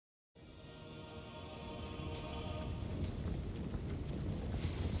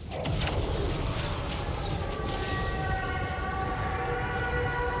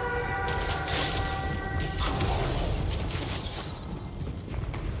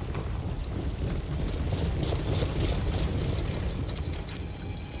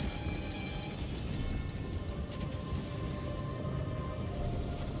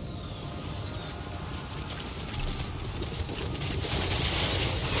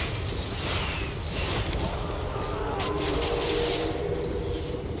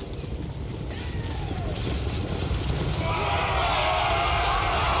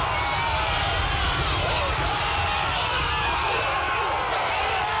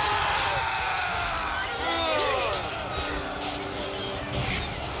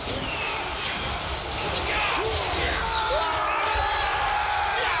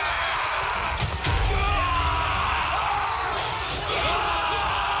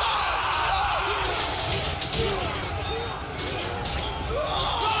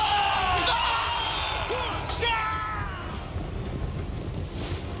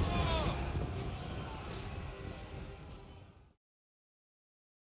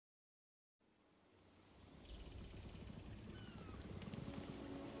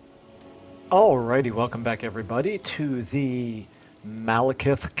Alrighty, welcome back everybody to the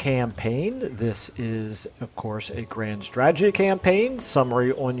Malekith campaign. This is, of course, a grand strategy campaign.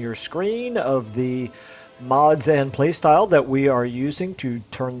 Summary on your screen of the mods and playstyle that we are using to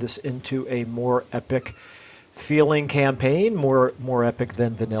turn this into a more epic feeling campaign, more epic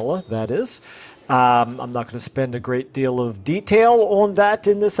than vanilla, that is. I'm not going to spend a great deal of detail on that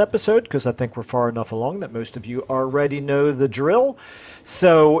in this episode because I think we're far enough along that most of you already know the drill.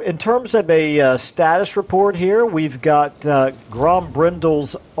 So in terms of a status report here, we've got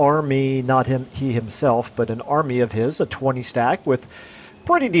Grombrindal's army, not he himself, but an army of his, a 20 stack with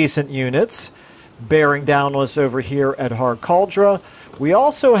pretty decent units bearing down on us over here at Har Cauldra. We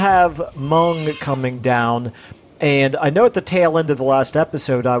also have Mung coming down. And I know at the tail end of the last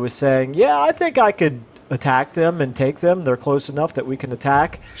episode I was saying, yeah, I think I could attack them and take them. They're close enough that we can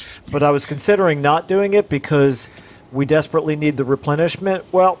attack. But I was considering not doing it because we desperately need the replenishment.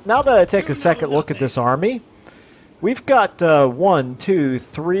 Well, now that I take a second look at this army, we've got 1, 2,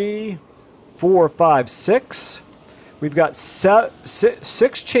 3, 4, 5, 6. We've got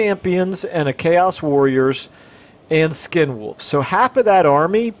 6 champions and a Chaos Warriors and Skin Wolves. So half of that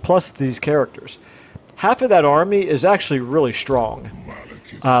army plus these characters. Half of that army is actually really strong.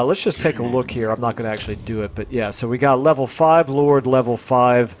 Let's just take a look here. I'm not going to actually do it, but yeah. So we got a level 5 Lord, level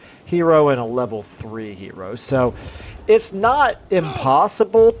 5 hero, and a level 3 hero. So it's not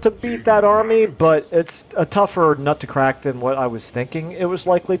impossible to beat that army, but it's a tougher nut to crack than what I was thinking it was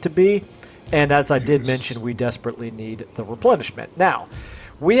likely to be. And as I did mention, we desperately need the replenishment. Now,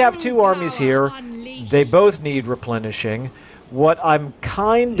 we have 2 armies here. They both need replenishing. What I'm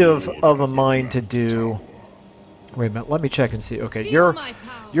kind of a mind to do... Wait a minute, let me check and see. Okay, your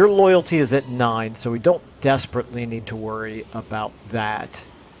loyalty is at 9, so we don't desperately need to worry about that.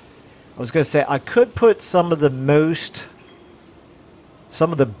 I was going to say, I could put some of the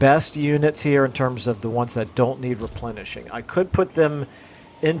best units here in terms of the ones that don't need replenishing. I could put them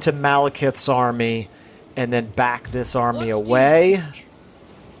into Malekith's army and then back this army away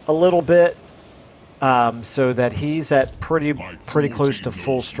a little bit. So that he's at pretty close to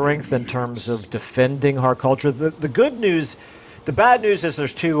full strength in terms of defending Har Cauldra. The good news, the bad news is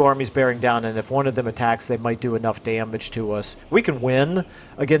there's 2 armies bearing down, and if one of them attacks, they might do enough damage to us. We can win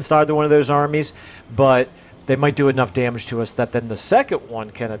against either one of those armies, but they might do enough damage to us that then the second one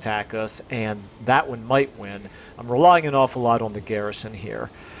can attack us, and that one might win. I'm relying an awful lot on the garrison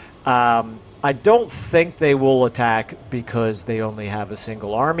here. I don't think they will attack because they only have a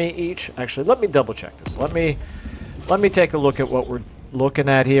single army each. Actually, let me double check this. Let me take a look at what we're looking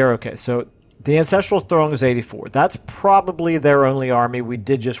at here. Okay, so the Ancestral Throne is 84. That's probably their only army. We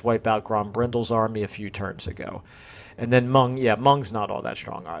did just wipe out Grombrindal's army a few turns ago. And then Mung, yeah, Mung's not all that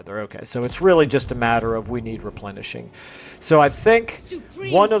strong either. Okay, so it's really just a matter of we need replenishing. So I think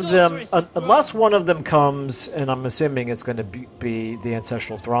one of them, unless one of them comes, and I'm assuming it's going to be the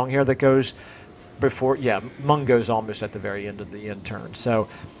Ancestral Throng here that goes before, yeah, Mung goes almost at the very end of the end turn. So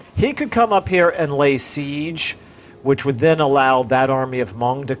he could come up here and lay siege, which would then allow that army of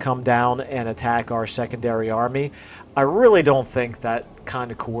Mung to come down and attack our secondary army. I really don't think that kind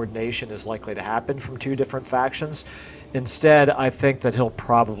of coordination is likely to happen from 2 different factions. Instead, I think that he'll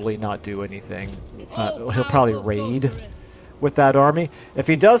probably not do anything. He'll probably raid with that army. If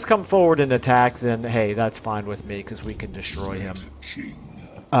he does come forward and attack, then hey, that's fine with me because we can destroy him.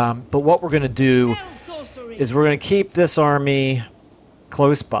 But what we're going to do is we're going to keep this army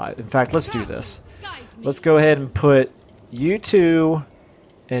close by. In fact, let's do this. Let's go ahead and put you 2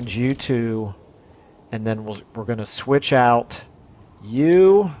 and you 2, and then we're going to switch out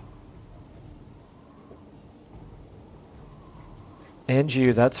you and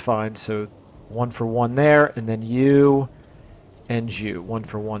you. That's fine. So 1 for 1 there, and then you and you. 1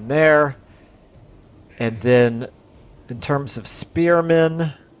 for 1 there. And then in terms of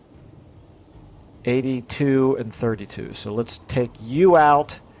spearmen, 82 and 32. So let's take you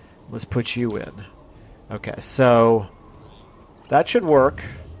out. Let's put you in. Okay, so that should work.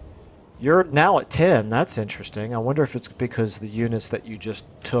 You're now at 10. That's interesting. I wonder if it's because the units that you just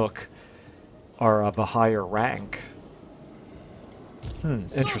took are of a higher rank.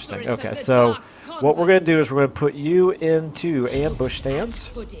 Interesting. Okay, so what we're going to do is we're going to put you into ambush stance.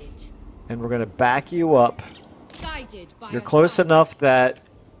 And we're going to back you up. You're close enough that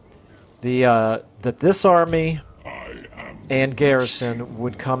that this army and garrison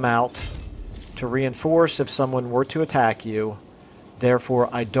would come out to reinforce if someone were to attack you. Therefore,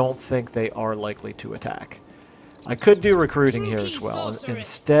 I don't think they are likely to attack. I could do recruiting here as well.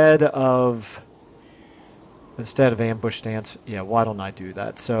 Instead of ambush stance, yeah, why don't I do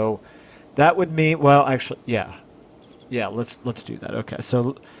that? So that would mean, well, actually, yeah. Yeah, let's do that. Okay,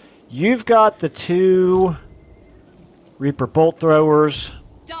 so You've got the 2 Reaper Bolt Throwers.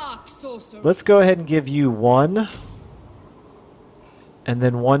 Dark sorcerer. Let's go ahead and give you 1. And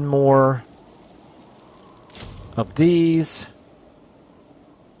then 1 more of these.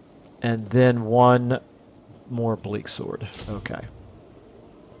 And then 1 more Bleak Sword. Okay.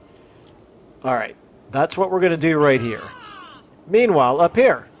 Alright. That's what we're going to do right here. Meanwhile, up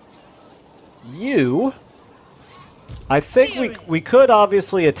here. You... I think we could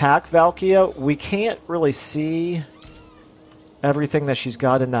obviously attack Valkia. We can't really see everything that she's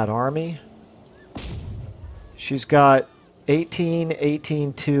got in that army. She's got 18,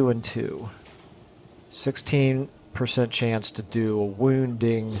 18, 2, and 2. 16% chance to do a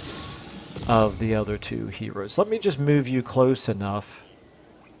wounding of the other 2 heroes. Let me just move you close enough.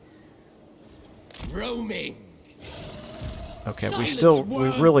 Roaming. Okay, we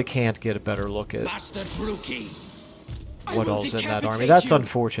really can't get a better look at Master Druki. what else in that army. That's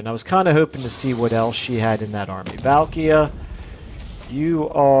unfortunate. I was kind of hoping to see what else she had in that army. Valkia, you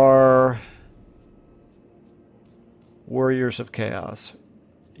are Warriors of Chaos.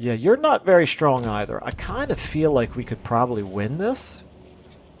 Yeah, you're not very strong either. I kind of feel like we could probably win this.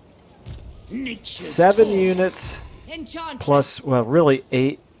 7 units plus, well, really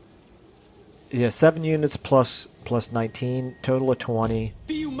 8. Yeah, 7 units plus 19, total of 20.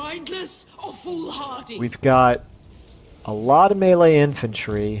 Be you mindless or foolhardy? We've got a lot of melee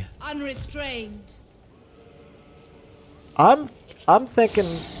infantry. Unrestrained. I'm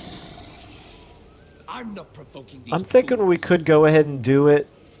thinking I'm not provoking these. I'm thinking we could go ahead and do it,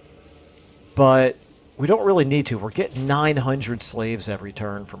 but we don't really need to. We're getting 900 slaves every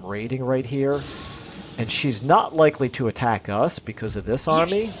turn from raiding right here, and she's not likely to attack us because of this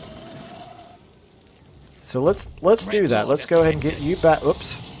army. Yes. So let's do that. Let's go ahead and get you back.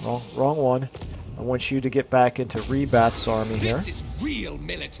 Oops, wrong one. I want you to get back into Rebath's army here. This is real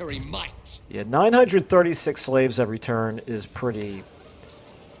military might. Yeah, 936 slaves every turn is pretty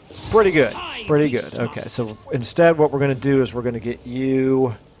good. Pretty good. Okay, so instead what we're going to do is we're going to get you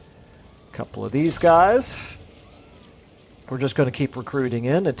a couple of these guys. We're just going to keep recruiting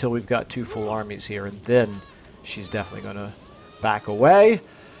in until we've got 2 full armies here, and then she's definitely going to back away.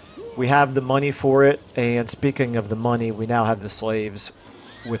 We have the money for it, and speaking of the money, we now have the slaves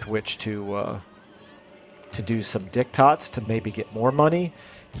with which to do some diktats to maybe get more money.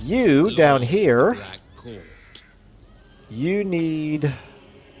 You, down here, you need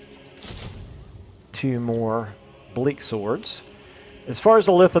 2 more Bleak Swords. As far as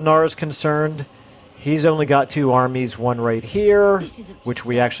Alith Anar is concerned, he's only got 2 armies, one right here, which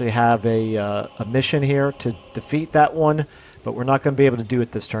we actually have a mission here to defeat that one, but we're not going to be able to do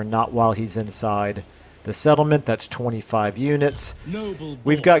it this turn, not while he's inside the settlement. That's 25 units.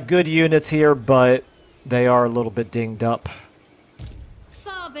 We've got good units here, but they are a little bit dinged up.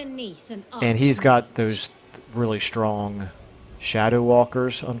 And he's got those really strong Shadow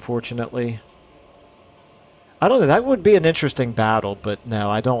Walkers, unfortunately. I don't know, that would be an interesting battle, but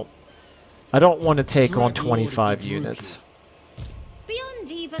no, I don't want to take on 25 units.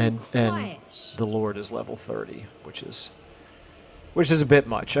 And the Lord is level 30, which is a bit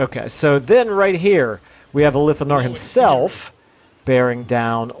much. Okay, so then right here we have Alith Anar himself bearing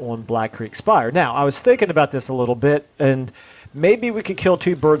down on Black Creek Spire. Now, I was thinking about this a little bit, and maybe we could kill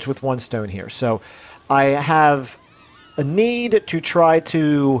 2 birds with 1 stone here. So I have a need to try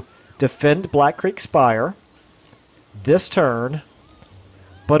to defend Black Creek Spire this turn,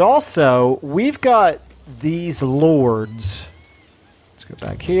 but also we've got these lords. Let's go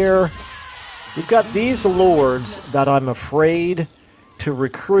back here. We've got these lords that I'm afraid to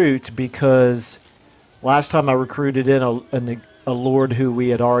recruit because last time I recruited in a lord who we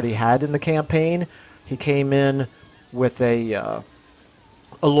had already had in the campaign. He came in with a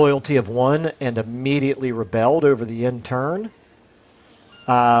loyalty of 1 and immediately rebelled over the end turn.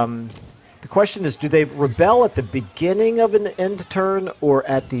 The question is, do they rebel at the beginning of an end turn or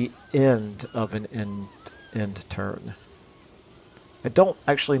at the end of an end turn? I don't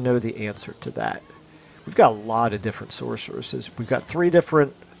actually know the answer to that. We've got a lot of different sorceresses. We've got four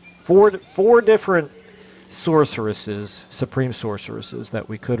different sorceresses, supreme sorceresses that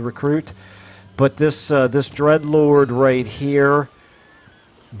we could recruit. But this Dreadlord right here,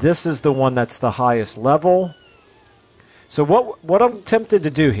 this is the one that's the highest level. So what I'm tempted to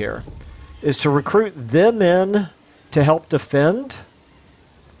do here is to recruit them in to help defend,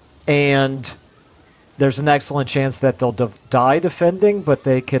 and there's an excellent chance that they'll die defending, but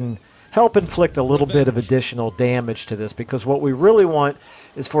they can help inflict a little bit of additional damage to this, because what we really want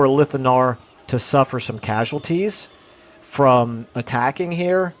is for Alith Anar to suffer some casualties from attacking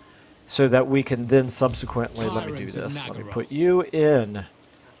here, so that we can then subsequently, let me do this, let me put you in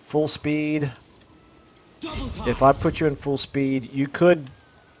full speed. Double time. If I put you in full speed, you could...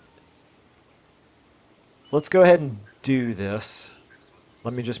 Let's go ahead and do this.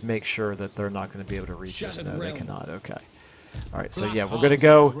 Let me just make sure that they're not going to be able to reach us. No, they cannot. Okay. All right, so yeah, we're going to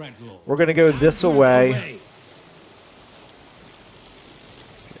go... We're going to go this away. Okay,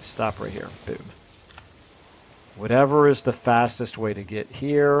 stop right here. Boom. Whatever is the fastest way to get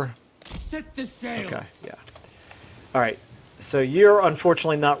here. Set the sails. Okay, yeah. All right, so you're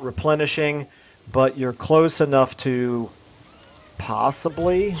unfortunately not replenishing, but you're close enough to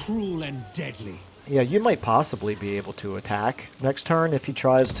possibly... Cruel and deadly. Yeah, you might possibly be able to attack next turn if he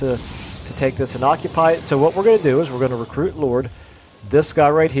tries to take this and occupy it. So what we're going to do is we're going to recruit Lord, this guy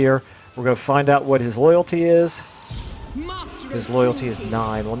right here. We're going to find out what his loyalty is. His loyalty is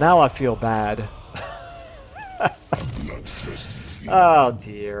 9. Well, now I feel bad. Oh,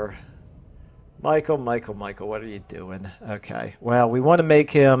 dear. Michael, what are you doing? Okay, well, we want to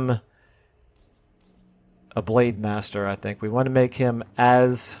make him a Blade Master, I think. We want to make him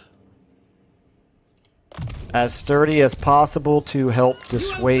as sturdy as possible to help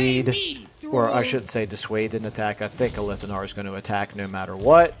dissuade, or I shouldn't say dissuade an attack. I think Alith is going to attack no matter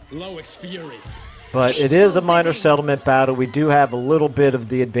what. Loic's fury. But it is a minor settlement battle. We do have a little bit of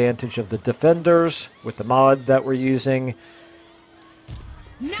the advantage of the defenders with the mod that we're using.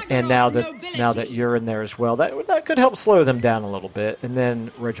 And now that you're in there as well, that could help slow them down a little bit. And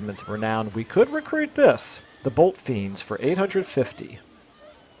then Regiments of Renown. We could recruit this, the Bolt Fiends, for 850.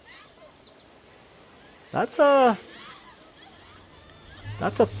 That's a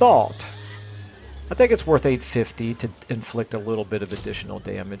thought. I think it's worth 850 to inflict a little bit of additional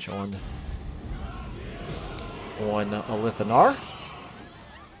damage on Alith and Anar.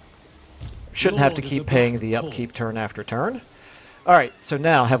 Shouldn't have to keep paying the upkeep turn after turn. Alright, so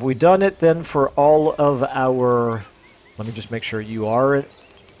now, have we done it then for all of our... Let me just make sure you are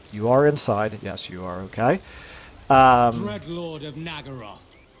inside. Yes, you are, okay. Dreadlord of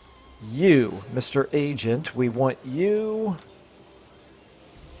Nagaroth. You, Mr. Agent, we want you...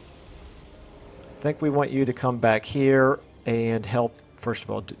 I think we want you to come back here and help. First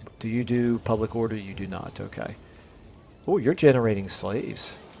of all, do you do public order? You do not, okay. Oh, you're generating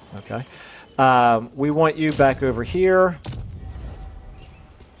slaves. Okay. We want you back over here.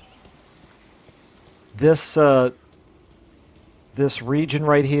 This region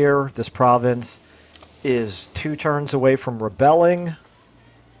right here, this province, is 2 turns away from rebelling.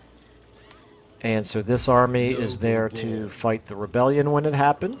 And so this army is there to fight the rebellion when it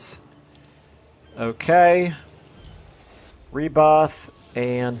happens. Okay. Rebath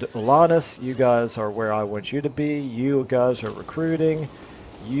and Ulanus, you guys are where I want you to be. You guys are recruiting.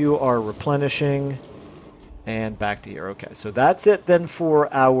 You are replenishing. And back to here. Okay, so that's it then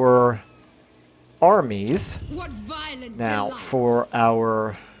for our armies. What violent now, delights. for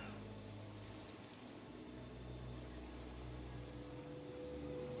our...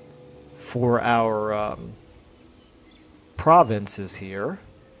 provinces here,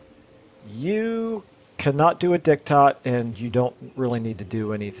 you cannot do a diktat, and you don't really need to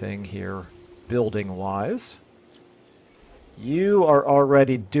do anything here building-wise. You are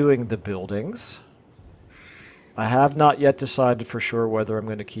already doing the buildings. I have not yet decided for sure whether I'm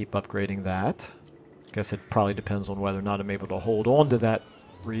going to keep upgrading that. I guess it probably depends on whether or not I'm able to hold on to that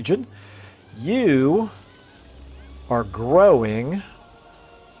region. You are growing.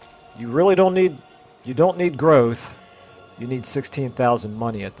 You really don't need growth. You need 16,000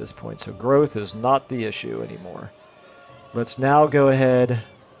 money at this point, so growth is not the issue anymore. Let's now go ahead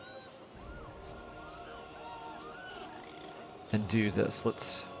and do this.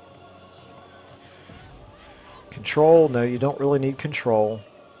 Let's... Control. No, you don't really need control.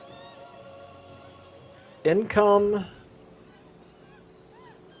 Income...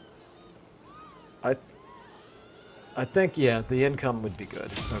 I think, yeah, the income would be good.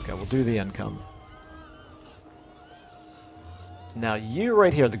 Okay, we'll do the income. Now, you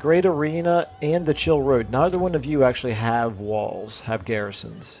right here, the Great Arena and the Chill Road, neither one of you actually have walls, have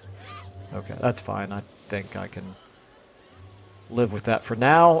garrisons. Okay, that's fine. I think I can live with that for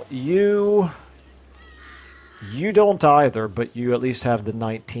now. You don't either, but you at least have the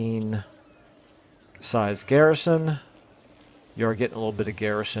 19 size garrison. You're getting a little bit of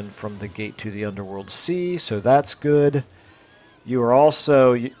garrison from the gate to the Underworld Sea, so that's good. You are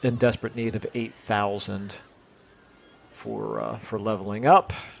also in desperate need of 8,000 for leveling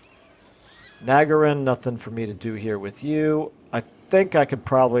up. Nagarin, nothing for me to do here with you. I think I could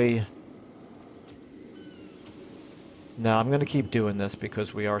probably... No, I'm going to keep doing this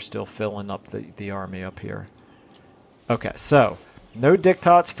because we are still filling up the army up here. Okay, so no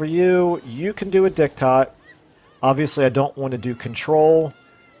diktats for you. You can do a diktat. Obviously, I don't want to do control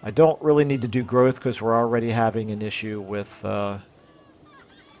I don't really need to do growth because we're already having an issue with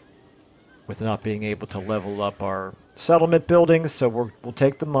not being able to level up our settlement buildings, so we'll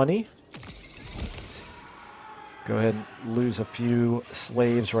take the money. Go ahead and lose a few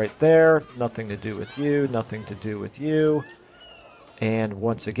slaves right there. Nothing to do with you, nothing to do with you. And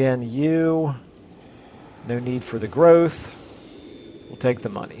once again, you, no need for the growth. We'll take the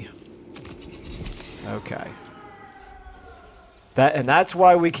money. Okay. And that's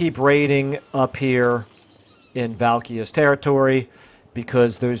why we keep raiding up here in Valkia's territory,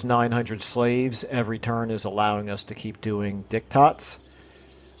 because those 900 slaves every turn is allowing us to keep doing diktats.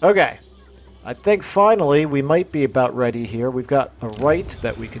 Okay. I think finally we might be about ready here. We've got a rite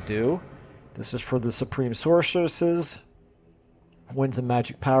that we could do. This is for the Supreme Sorceresses. Wins a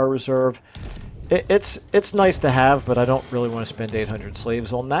magic power reserve. It's nice to have, but I don't really want to spend 800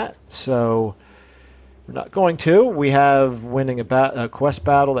 slaves on that. So we're not going to. We have winning a quest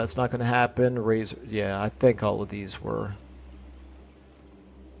battle. That's not going to happen. Yeah, I think all of these were...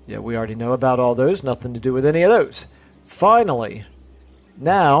 Yeah, we already know about all those. Nothing to do with any of those. Finally,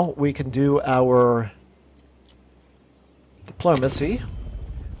 now we can do our diplomacy.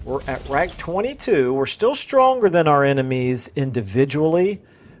 We're at rank 22. We're still stronger than our enemies individually,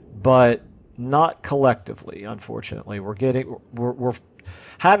 but not collectively, unfortunately. We're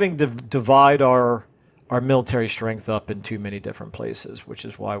having to divide our military strength up in too many different places, which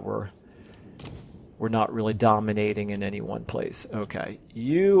is why we're not really dominating in any one place. Okay.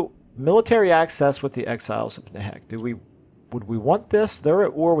 Military access with the Exiles of Nehek. Would we want this? They're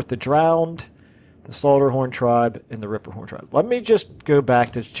at war with the Drowned, the Slaughterhorn Tribe, and the Ripperhorn Tribe. Let me just go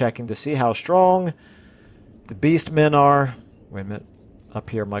back to checking to see how strong the Beastmen are. Wait a minute. Up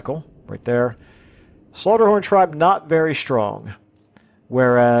here, Michael. Right there. Slaughterhorn Tribe, not very strong.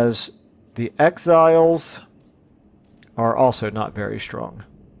 Whereas the Exiles are also not very strong.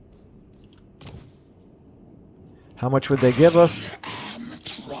 How much would they give us?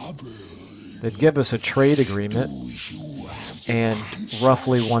 They'd give us a trade agreement and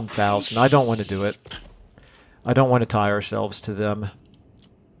roughly 1,000. I don't want to do it. I don't want to tie ourselves to them.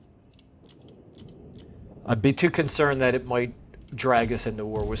 I'd be too concerned that it might drag us into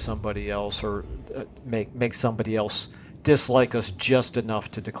war with somebody else, or make somebody else dislike us just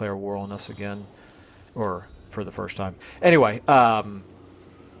enough to declare war on us again, or for the first time. Anyway,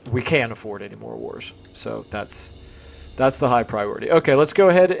 we can't afford any more wars, so that's the high priority. Okay, let's go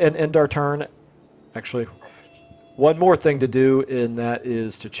ahead and end our turn. Actually, one more thing to do, and that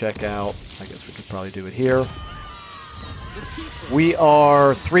is to check out, I guess we could probably do it here. We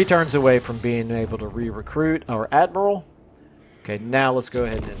are 3 turns away from being able to re-recruit our Admiral. Okay, now let's go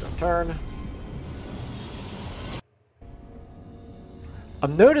ahead and end our turn.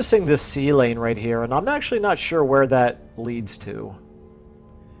 I'm noticing this sea lane right here, and I'm actually not sure where that leads to.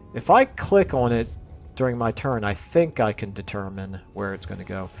 If I click on it during my turn, I think I can determine where it's going to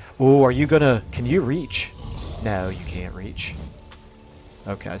go. Oh, are you going to... Can you reach? No, you can't reach.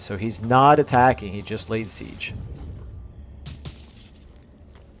 Okay, so he's not attacking. He just laid siege.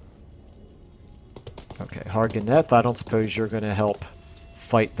 Okay, Harganeth, I don't suppose you're going to help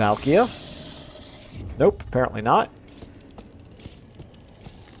fight Valkia? Nope, apparently not.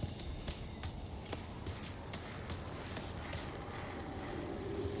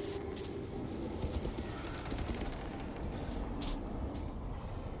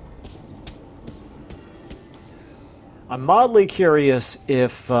 I'm mildly curious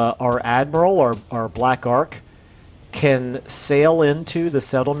if our Admiral, our Black Ark, can sail into the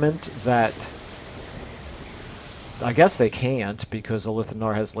settlement that... I guess they can't, because Alith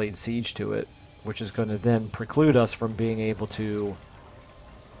Anar has laid siege to it, which is going to then preclude us from being able to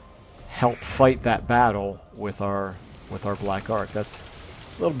help fight that battle with our Black Ark. That's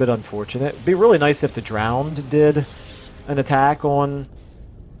a little bit unfortunate. It'd be really nice if the Drowned did an attack on,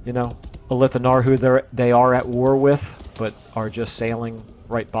 you know, Alith Anar, who they are at war with, but are just sailing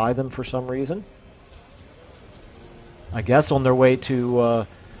right by them for some reason. I guess on their way to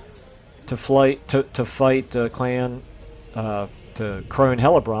fight Clan to Crone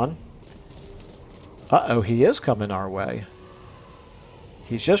Hellebron. Uh-oh, he is coming our way.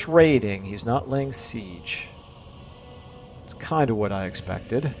 He's just raiding. He's not laying siege. It's kind of what I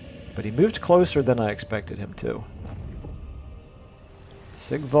expected, but he moved closer than I expected him to.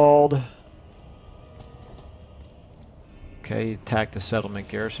 Sigvald. Okay, he attacked the settlement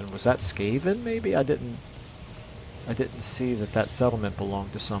garrison. Was that Skaven, maybe? I didn't see that settlement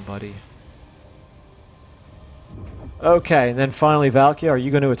belonged to somebody. Okay, and then finally, Valkia, are you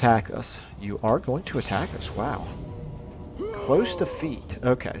going to attack us? You are going to attack us. Wow. Close defeat.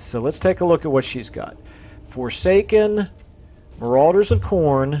 Okay, so let's take a look at what she's got. Forsaken, Marauders of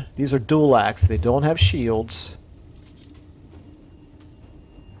Khorne. These are dual axe. They don't have shields.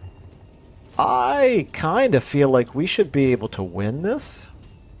 I kind of feel like we should be able to win this.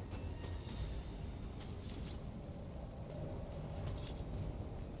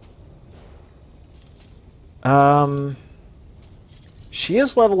 She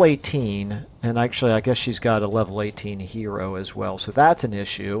is level 18, and actually I guess she's got a level 18 hero as well, so that's an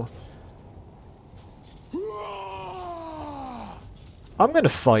issue. I'm going to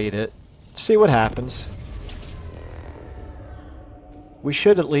fight it, see what happens. We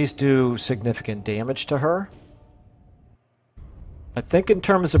should at least do significant damage to her. I think in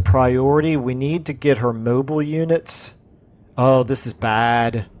terms of priority, we need to get her mobile units. Oh, this is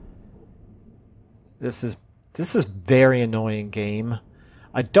bad. This is very annoying game.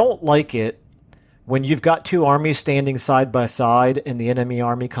 I don't like it when you've got two armies standing side by side and the enemy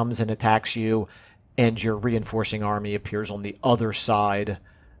army comes and attacks you and your reinforcing army appears on the other side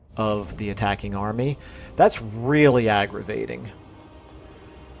of the attacking army. That's really aggravating.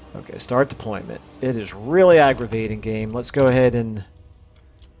 Okay, start deployment. It is really aggravating game. Let's go ahead and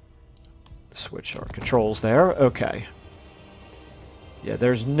switch our controls there. Okay. Yeah,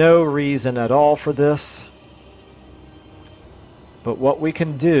 there's no reason at all for this. But what we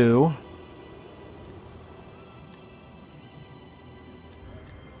can do...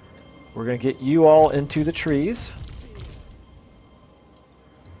 We're going to get you all into the trees.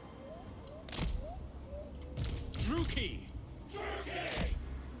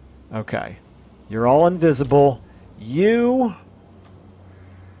 Okay. You're all invisible. Your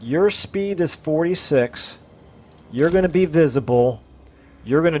speed is 46. You're going to be visible.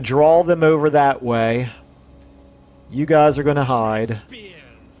 You're going to draw them over that way. You guys are going to hide.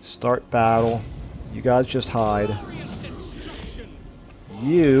 Start battle. You guys just hide.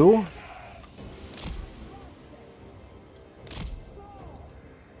 You...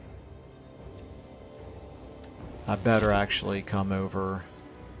 I better actually come over.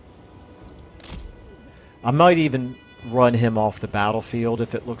 I might even run him off the battlefield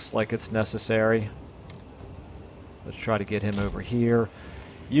if it looks like it's necessary. Let's try to get him over here.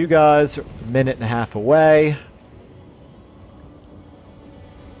 You guys are a minute and a half away.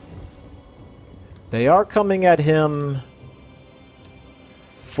 They are coming at him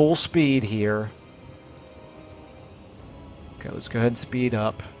full speed here. Okay, let's go ahead and speed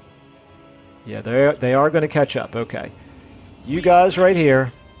up. Yeah, they are going to catch up. Okay. You guys right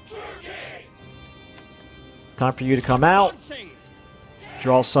here. Time for you to come out.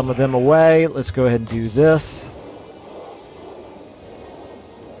 Draw some of them away. Let's go ahead and do this.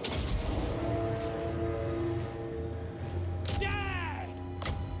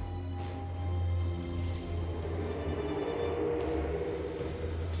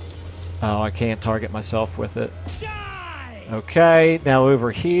 Oh, I can't target myself with it. Okay, now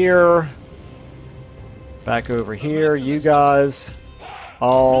over here. Back over here. You guys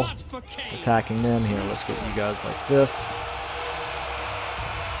all attacking them. Here, let's get you guys like this.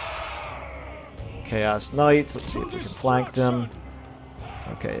 Chaos Knights. Let's see if we can flank them.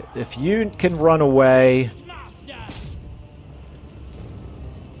 Okay, if you can run away,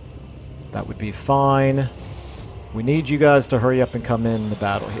 that would be fine. We need you guys to hurry up and come in the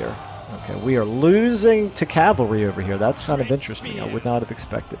battle here. Okay, we are losing to cavalry over here. That's kind of interesting. I would not have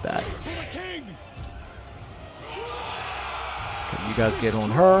expected that. Okay, you guys get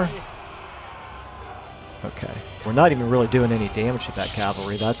on her. Okay, we're not even really doing any damage to that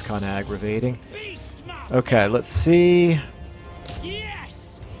cavalry. That's kind of aggravating. Okay, let's see.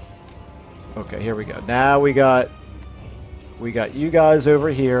 Okay, here we go. Now we got you guys over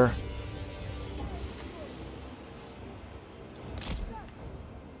here.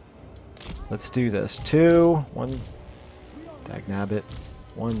 Let's do this. 1, dagnabbit.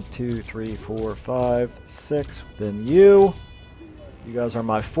 1, 2, 3, 4, 5, 6. Then you. You guys are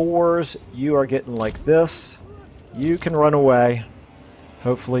my 4s. You are getting like this. You can run away.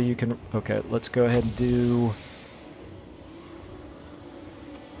 Hopefully you can... Okay, let's go ahead and do...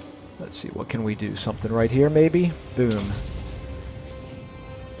 Let's see, what can we do? Something right here, maybe? Boom.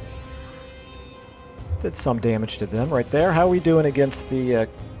 Did some damage to them right there. How are we doing against the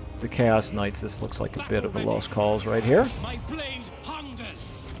Chaos Knights? This looks like a bit of a lost cause right here.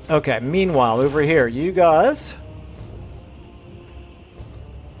 Okay, meanwhile, over here, you guys...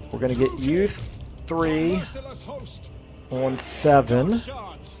 We're going to get you 3 on 7.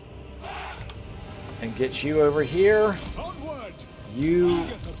 And get you over here. You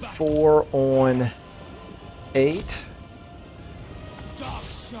 4 on 8.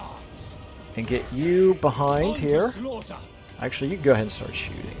 And get you behind here. Actually, you can go ahead and start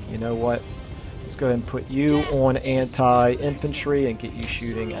shooting. You know what? Let's go ahead and put you on anti-infantry and get you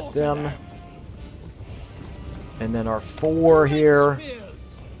shooting at them. And then our 4 here.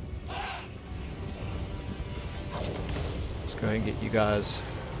 Let's go ahead and get you guys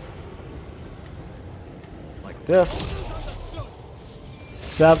like this.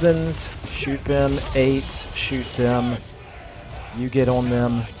 7s, shoot them. 8s, shoot them. You get on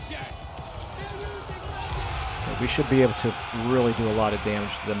them. Okay, we should be able to really do a lot of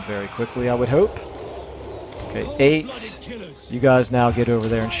damage to them very quickly, I would hope. Okay, 8s. You guys now get over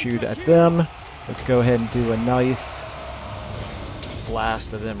there and shoot at them. Let's go ahead and do a nice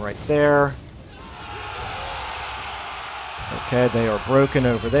blast of them right there. Okay, they are broken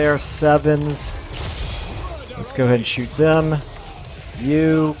over there. 7s. Let's go ahead and shoot them.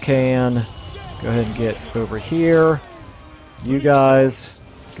 You can go ahead and get over here. You guys,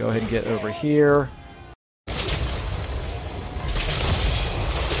 go ahead and get over here.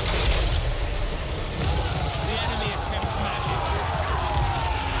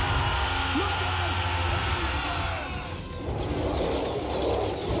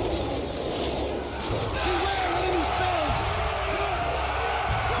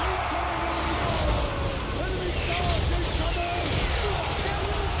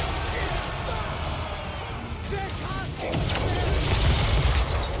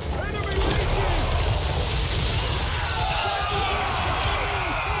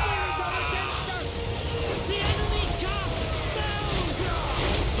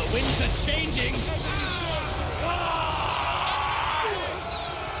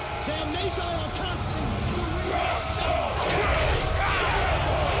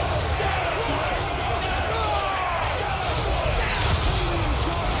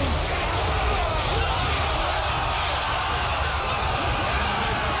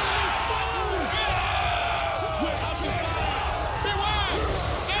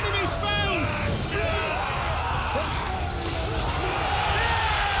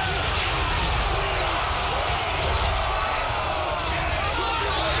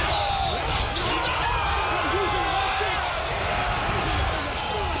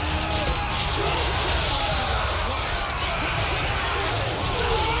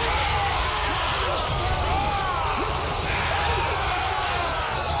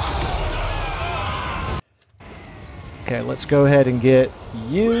 Okay, let's go ahead and get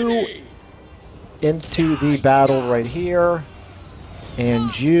you into the battle right here.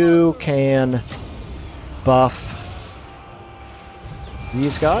 And you can buff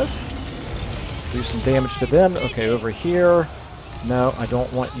these guys. Do some damage to them. Okay, over here. No, I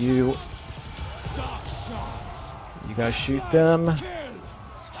don't want you. You guys shoot them.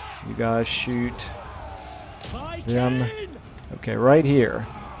 You guys shoot them. Okay, right here.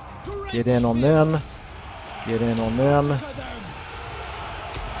 Get in on them. Get in on them. Okay.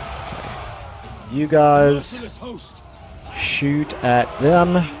 You guys shoot at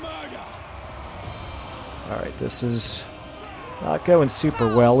them. Alright, this is not going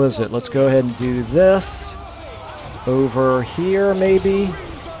super well, is it? Let's go ahead and do this. Over here, maybe.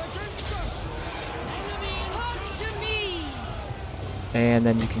 And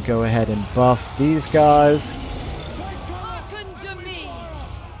then you can go ahead and buff these guys.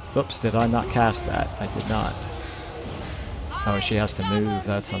 Oops, did I not cast that? I did not. Oh, she has to move.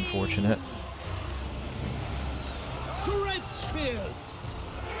 That's unfortunate. Great spears.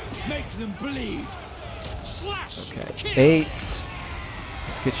 Make them bleed. Slash. Okay, 8s.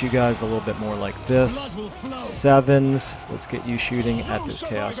 Let's get you guys a little bit more like this. 7s. Let's get you shooting at those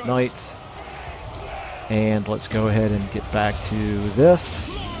Chaos Knights. And let's go ahead and get back to this.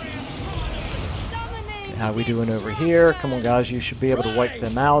 Okay, how we doing over here? Come on, guys. You should be able to wipe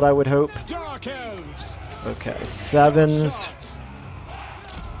them out, I would hope. Okay, 7s.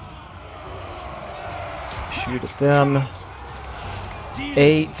 Shoot at them.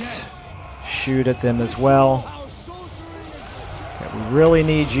 8s. Shoot at them as well. Okay, we really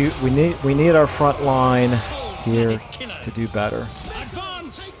need you. We need our front line here to do better.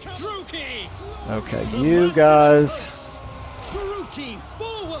 Okay, you guys.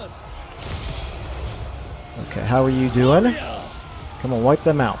 Okay, how are you doing? Come on, wipe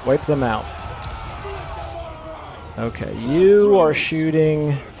them out. Wipe them out. Okay, you are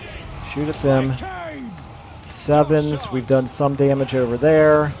shooting. Shoot at them. 7s. We've done some damage over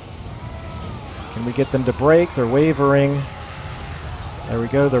there. Can we get them to break? They're wavering. There we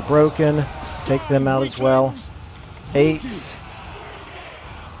go. They're broken. Take them out as well. 8s.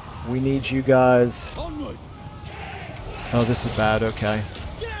 We need you guys. Oh, this is bad. Okay.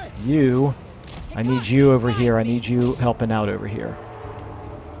 You. I need you over here. I need you helping out over here.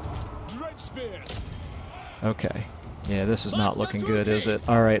 Okay. Yeah, this is not looking good, is it?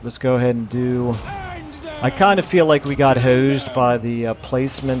 Alright, let's go ahead and do... I kind of feel like we got hosed by the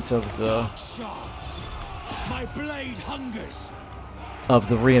placement of the... My blade hungers. Of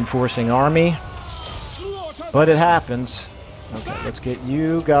the reinforcing army. But it happens. Okay, let's get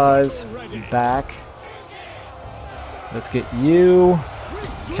you guys back. Let's get you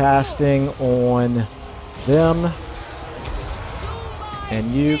casting on them.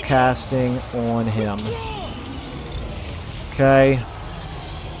 And you casting on him. Okay.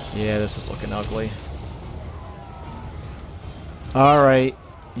 Yeah, this is looking ugly. Alright,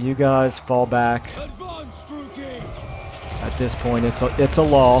 you guys fall back. At this point, it's a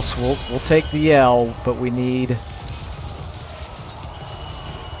loss. We'll take the L, but we need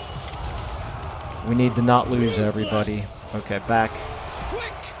to not lose everybody. Okay, back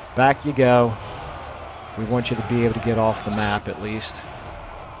you go. We want you to be able to get off the map at least.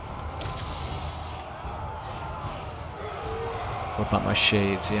 What about my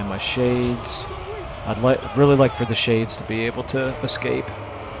shades? Yeah, my shades. I'd really like for the shades to be able to escape.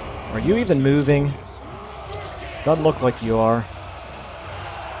 Are you even moving? Doesn't look like you are.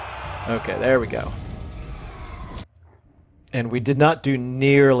 Okay, there we go. And we did not do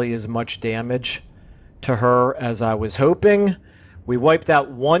nearly as much damage to her as I was hoping. We wiped out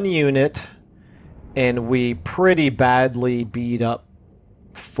one unit, and we pretty badly beat up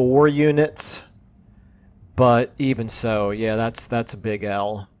 4 units. But even so, yeah, that's a big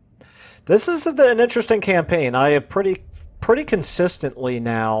L. This is an interesting campaign. I have pretty consistently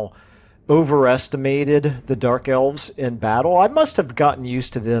now overestimated the Dark Elves in battle. I must have gotten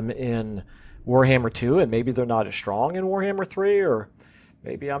used to them in Warhammer 2, and maybe they're not as strong in Warhammer 3, or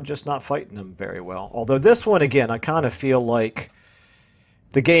maybe I'm just not fighting them very well. Although this one, again, I kind of feel like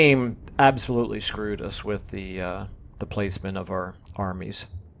the game absolutely screwed us with the placement of our armies.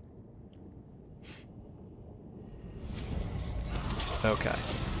 Okay.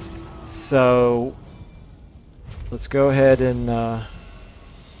 So, let's go ahead and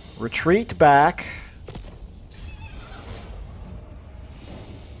retreat back.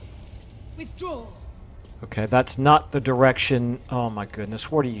 Withdraw. Okay, that's not the direction. Oh my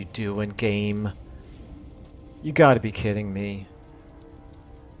goodness, what are you doing, game? You gotta be kidding me.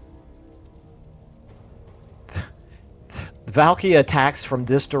 Valky attacks from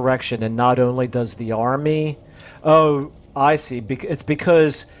this direction, and not only does the army... Oh, I see. It's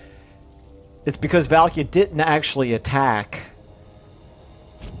because Valky didn't actually attack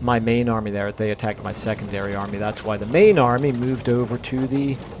my main army there. They attacked my secondary army. That's why the main army moved over to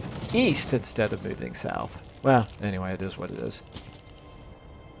the east instead of moving south. Well, anyway, it is what it is.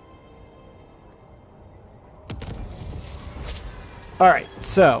 Alright,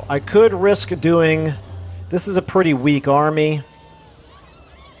 so I could risk doing... This is a pretty weak army.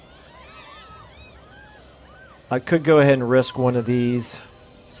 I could go ahead and risk one of these.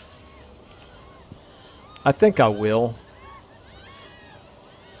 I think I will.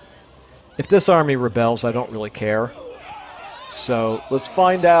 If this army rebels, I don't really care. So let's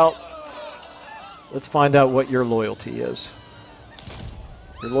find out. Let's find out what your loyalty is.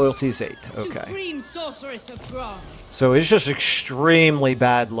 Your loyalty is 8. Okay. Supreme sorceress of ground. So it's just extremely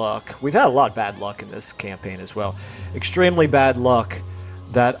bad luck. We've had a lot of bad luck in this campaign as well. Extremely bad luck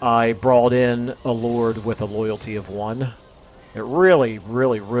that I brought in a lord with a loyalty of 1. It really,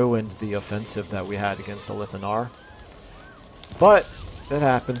 really ruined the offensive that we had against Alith and Anar. But it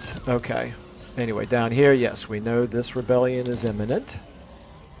happens. Okay. Anyway, down here, yes, we know this rebellion is imminent.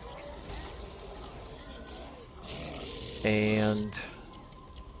 And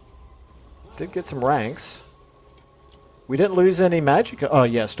did get some ranks. We didn't lose any magic. Oh,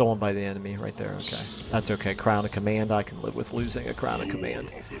 yeah, stolen by the enemy right there. Okay. That's okay. Crown of Command. I can live with losing a Crown of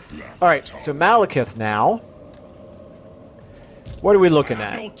Command. All right, so Malekith now. What are we looking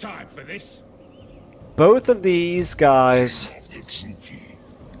at? No time for this. Both of these guys...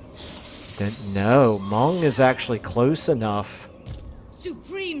 No, Mung is actually close enough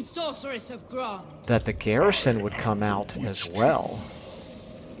Supreme sorceress of ground. that the garrison would come out as well.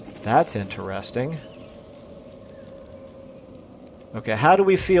 That's interesting. Okay, how do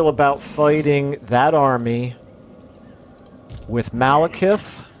we feel about fighting that army with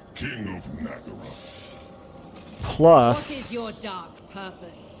Malekith King of Nagaroth. plus What is your dark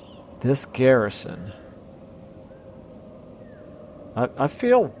purpose? this garrison? I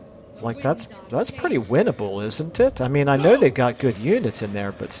feel like that's pretty winnable, isn't it? I mean, I know they've got good units in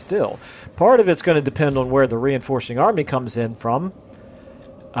there, but still. Part of it's going to depend on where the reinforcing army comes in from.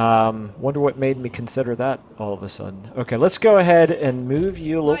 Wonder what made me consider that all of a sudden. Okay, let's go ahead and move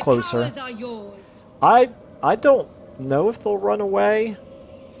you a little closer. My powers are yours. I don't know if they'll run away.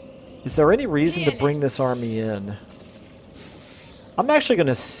 Is there any reason to bring this army in? I'm actually going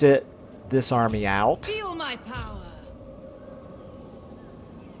to sit this army out. Feel my power.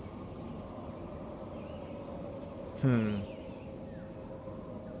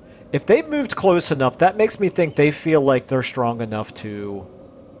 If they moved close enough, that makes me think they feel like they're strong enough to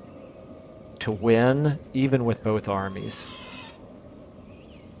win, even with both armies.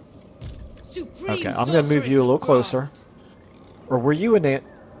 Supreme Okay, I'm going to move you a little closer. Or were you in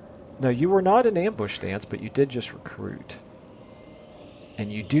No, you were not in ambush stance, but you did just recruit.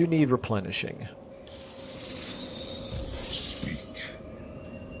 And you do need replenishing. Speak.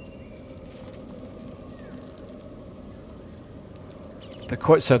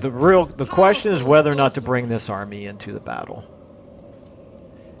 So the question is whether or not to bring this army into the battle.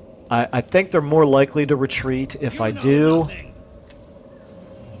 I think they're more likely to retreat if I do.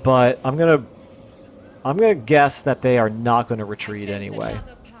 But I'm gonna guess that they are not going to retreat anyway,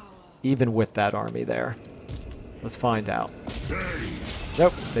 even with that army there. Let's find out.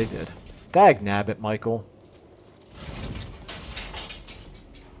 Nope, they did. Dag nabbit, Michael.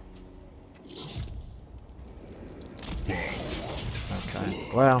 Okay,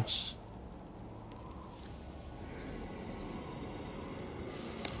 well.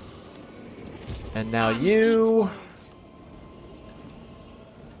 And now you...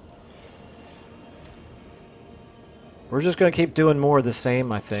 We're just going to keep doing more of the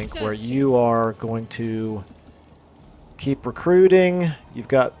same, I think, where you are going to keep recruiting. You've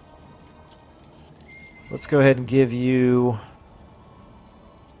got... Let's go ahead and give you...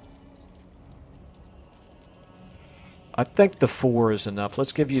 I think the 4 is enough.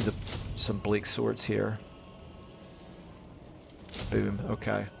 Let's give you some bleak swords here. Boom,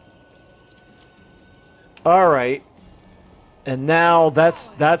 okay. Alright. And now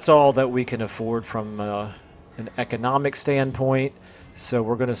that's all that we can afford from... an economic standpoint, so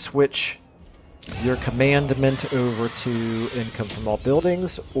we're going to switch your commandment over to income from all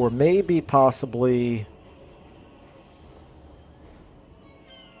buildings, or maybe possibly...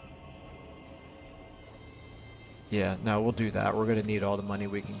 Yeah, no, we'll do that. We're going to need all the money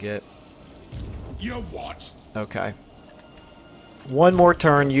we can get. You what? Okay. One more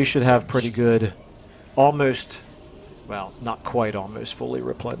turn, you should have pretty good, almost, well, not quite almost fully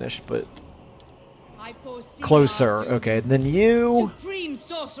replenished, but closer. Okay, and then you... Supreme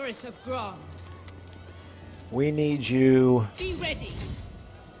Sorceress of Grond. We need you... Be ready.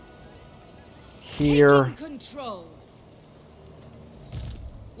 Here. Taking control.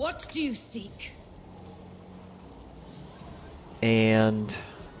 What do you seek? And...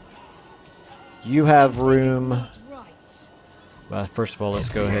 You have room... Not right. Well, first of all, let's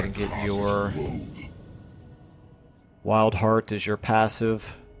go ahead and get your... Wild Heart as your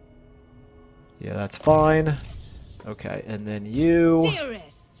passive. Yeah, that's fine. Okay, and then you...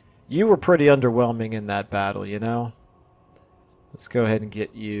 Theorist. You were pretty underwhelming in that battle, you know? Let's go ahead and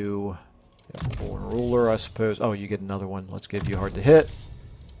get you... Born Ruler, I suppose. Oh, you get another one. Let's give you Hard to Hit.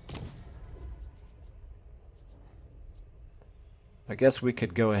 I guess we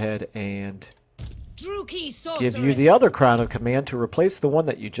could go ahead and... give you the other Crown of Command to replace the one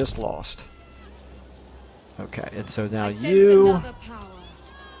that you just lost. Okay, and so now you...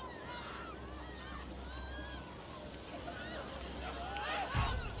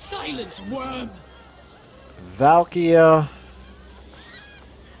 Silence, worm! Valkia.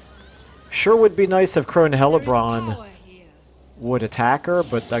 Sure would be nice if Crone Hellebron would attack her,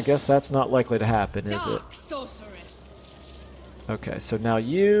 but I guess that's not likely to happen, is it? Okay, so now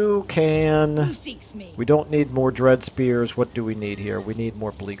you can... We don't need more Dread Spears. What do we need here? We need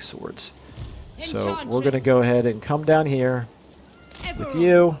more Bleak Swords. So we're going to go ahead and come down here with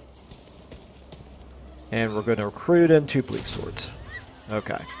you. And we're going to recruit in 2 Bleak Swords.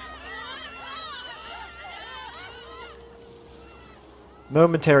 Okay.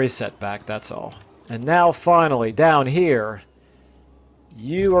 Momentary setback, that's all. And now finally, down here,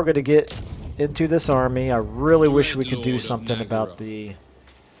 you are going to get into this army. I really wish we could do something about the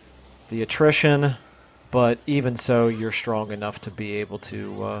attrition, but even so, you're strong enough to be able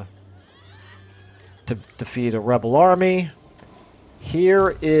to defeat a rebel army.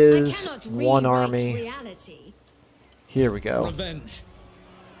 Here is one army. Here we go. Revenge.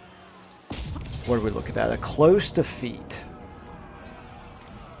 What are we looking at? A close defeat.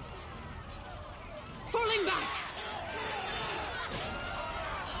 Falling back.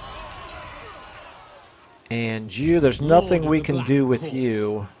 And you, there's nothing we can do with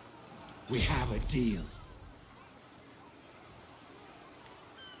you. We have a deal.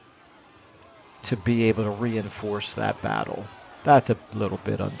 To be able to reinforce that battle. That's a little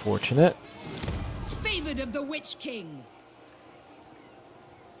bit unfortunate. Favored of the Witch King.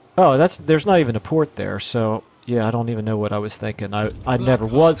 Oh, there's not even a port there, so Yeah, I don't even know what I was thinking. I never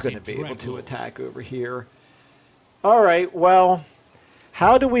was going to be able to attack over here. Alright, well,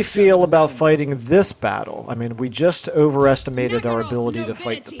 how do we feel about fighting this battle? I mean, we just overestimated our ability to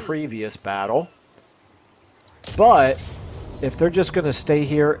fight the previous battle. But, if they're just going to stay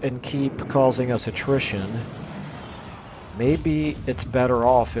here and keep causing us attrition, maybe it's better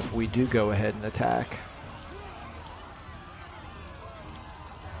off if we do go ahead and attack.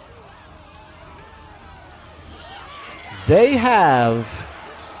 They have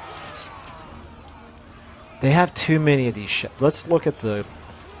too many of these. Let's look at the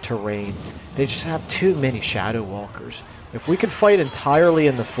terrain. They just have too many Shadow Walkers. If we could fight entirely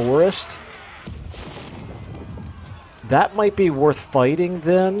in the forest, that might be worth fighting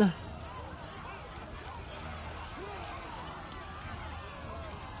then.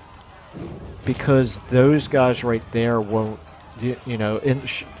 Because those guys right there won't, you know,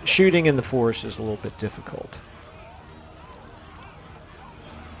 shooting in the forest is a little bit difficult.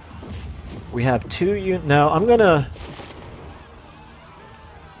 We have two units. Now, I'm gonna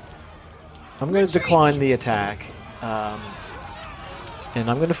decline the attack. And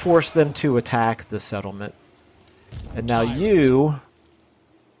I'm gonna force them to attack the settlement. And now you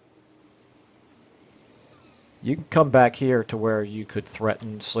can come back here to where you could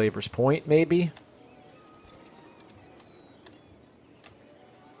threaten Slaver's Point, maybe?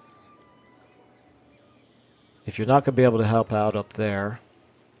 If you're not going to be able to help out up there,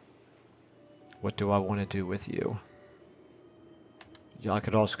 what do I want to do with you? I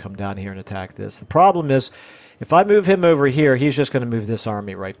could also come down here and attack this. The problem is, if I move him over here, he's just going to move this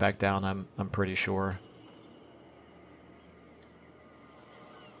army right back down, I'm pretty sure.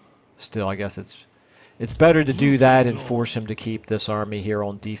 Still, I guess it's better to do that and force him to keep this army here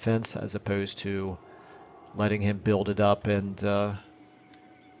on defense as opposed to letting him build it up and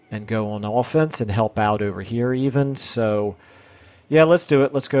go on offense and help out over here even. So, yeah, let's do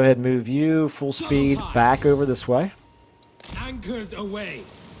it. Let's go ahead and move you full speed back over this way. Anchors away.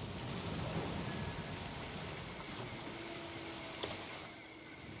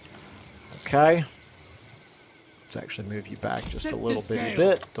 Okay. Let's actually move you back just a little bitty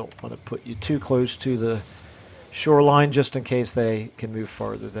bit. Don't want to put you too close to the shoreline just in case they can move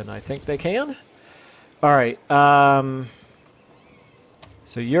farther than I think they can. Alright,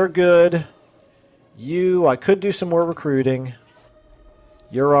 so you're good. I could do some more recruiting.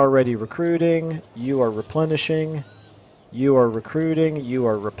 You're already recruiting. You are replenishing. You are recruiting. You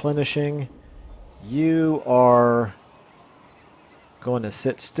are replenishing. You are going to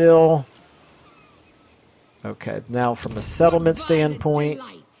sit still. Okay, now from a settlement standpoint,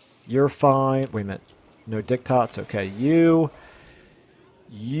 you're fine. Wait a minute. No diktats. Okay, you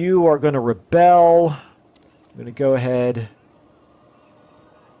are going to rebel. I'm going to go ahead.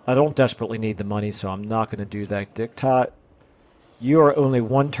 I don't desperately need the money, so I'm not going to do that diktat. You are only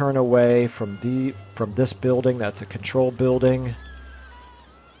one turn away from this building. That's a control building.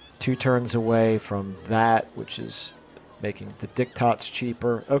 2 turns away from that, which is making the diktats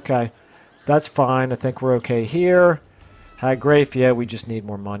cheaper. Okay. That's fine. I think we're okay here. Haggrafe, yeah, we just need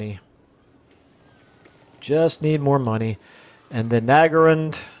more money. Just need more money. And then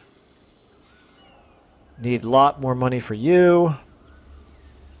Nagarand. Need a lot more money for you.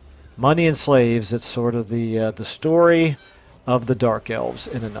 Money and slaves. It's sort of the story of the Dark Elves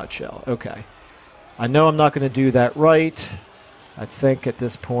in a nutshell. Okay. I know I'm not going to do that right. I think at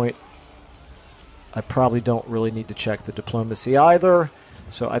this point I probably don't really need to check the diplomacy either.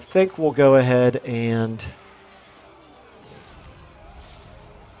 So I think we'll go ahead and...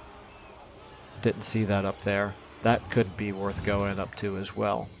 Didn't see that up there. That could be worth going up to as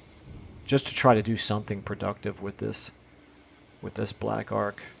well. Just to try to do something productive with this Black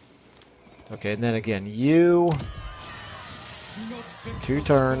Ark. Okay, and then again, you... 2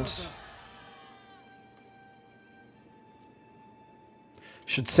 turns.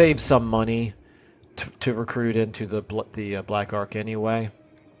 Should save some money to recruit into the Black Ark anyway.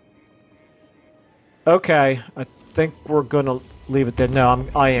 Okay, I think we're going to leave it there. No,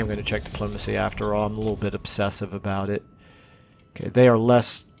 I am going to check diplomacy after all. I'm a little bit obsessive about it. Okay, they are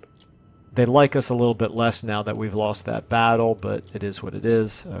less... They like us a little bit less now that we've lost that battle, but it is what it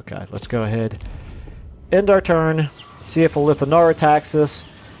is. Okay, let's go ahead. End our turn. See if Alith Anar attacks us.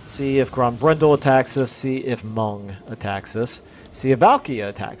 See if Grombrindal attacks us. See if Mung attacks us. See if Valkia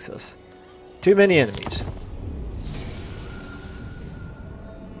attacks us. Too many enemies.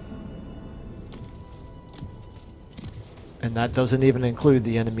 And that doesn't even include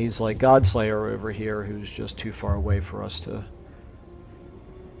the enemies like Godslayer over here, who's just too far away for us to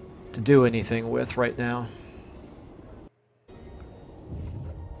do anything with right now.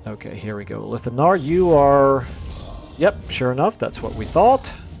 Okay, here we go. Alith and Anar, you are... Yep, sure enough, that's what we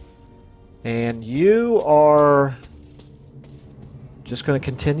thought. And you are just going to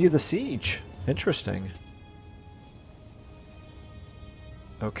continue the siege. Interesting.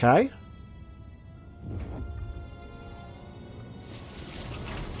 Okay.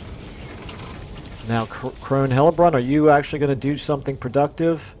 Now, Crone Hellebrand, are you actually going to do something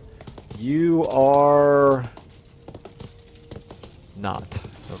productive? You are... not.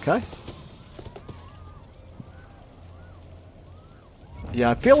 Okay. Yeah,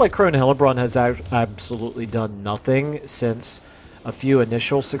 I feel like Crone Hellebrand has absolutely done nothing since a few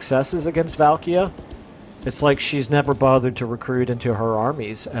initial successes against Valkia. It's like she's never bothered to recruit into her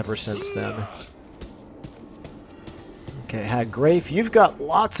armies ever since then. Okay, Haggrafe, you've got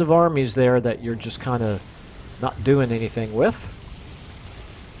lots of armies there that you're just kind of not doing anything with.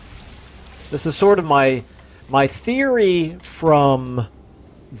 This is sort of my theory from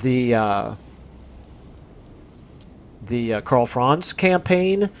the Karl Franz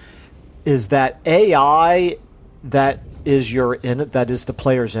campaign is that AI that is the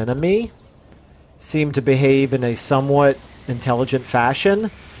player's enemy seem to behave in a somewhat intelligent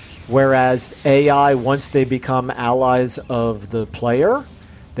fashion, whereas AI, once they become allies of the player,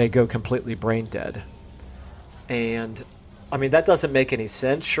 they go completely brain dead. And I mean, that doesn't make any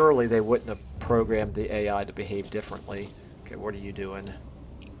sense. Surely they wouldn't have programmed the AI to behave differently. Okay, what are you doing?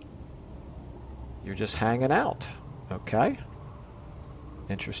 You're just hanging out. Okay.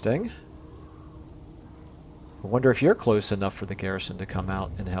 Interesting. I wonder if you're close enough for the garrison to come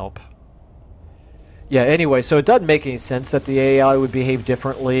out and help. Yeah, anyway, so it doesn't make any sense that the AI would behave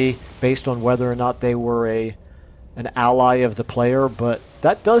differently based on whether or not they were an ally of the player, but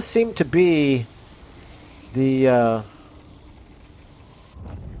that does seem to be the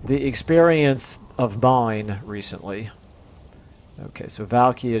experience of mine recently. Okay, so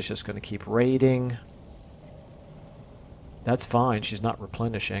Valky is just going to keep raiding. That's fine, she's not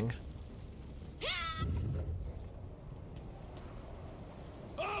replenishing.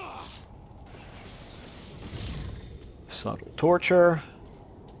 Subtle torture.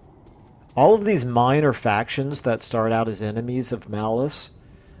 All of these minor factions that start out as enemies of Malice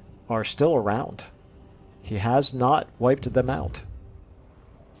are still around. He has not wiped them out.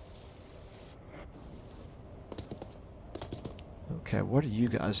 Okay, what are you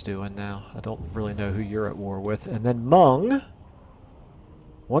guys doing now? I don't really know who you're at war with. And then Mung,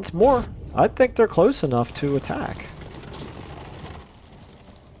 once more, I think they're close enough to attack.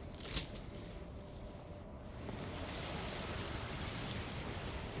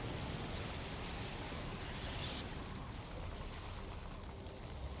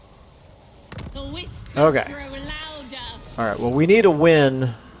 Okay. Alright, well, we need a win.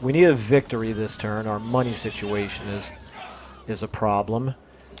 We need a victory this turn. Our money situation is a problem.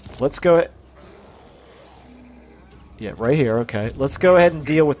 Let's go... Yeah, right here, okay. Let's go ahead and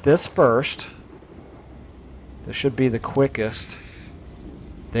deal with this first. This should be the quickest.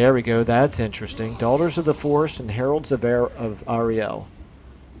 There we go, that's interesting. Daughters of the Forest and Heralds of Ariel.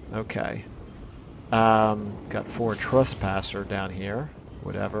 Okay. Got 4 Trespasser down here.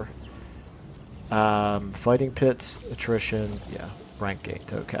 Whatever. Fighting Pits, Attrition, yeah, Rank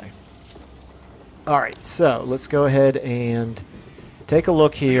Gate, okay. Alright, so let's go ahead and take a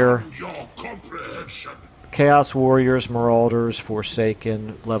look here. Chaos Warriors, Marauders,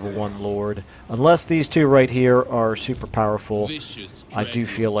 Forsaken, level 1 Lord. Unless these two right here are super powerful, I do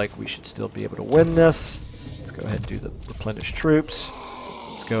feel like we should still be able to win this. Let's go ahead and do the replenish troops.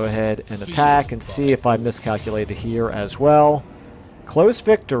 Let's go ahead and attack and see if I miscalculated here as well. Close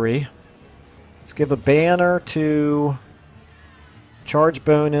victory. Let's give a banner to charge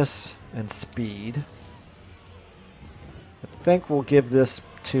bonus and speed. I think we'll give this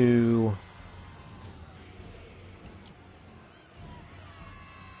to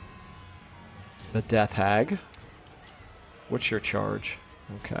the Death Hag. What's your charge?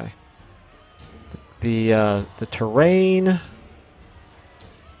 Okay. The terrain.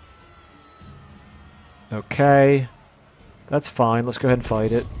 Okay. That's fine. Let's go ahead and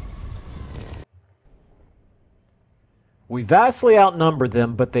fight it. We vastly outnumber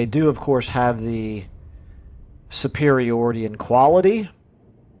them, but they do, of course, have the superiority in quality.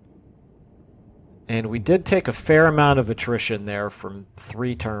 And we did take a fair amount of attrition there from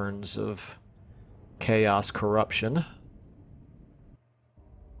 3 turns of chaos corruption.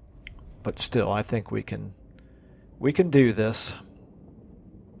 But still, I think we can do this.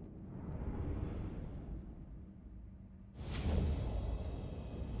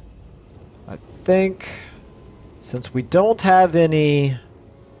 I think... Since we don't have any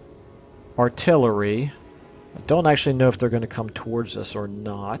artillery, I don't actually know if they're going to come towards us or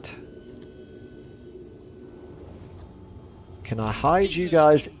not. Can I hide you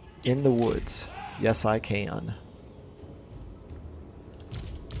guys in the woods? Yes, I can.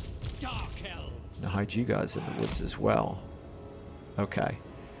 I'll hide you guys in the woods as well. Okay.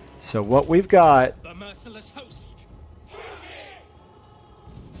 So what we've got... The merciless host.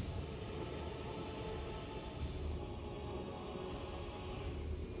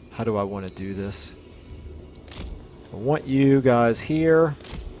 How do I want to do this? I want you guys here.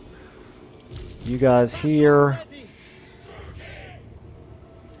 You guys here.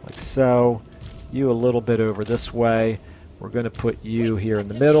 Like so. You a little bit over this way. We're going to put you here in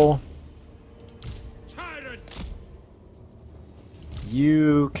the middle.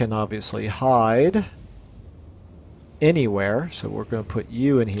 You can obviously hide anywhere, so we're going to put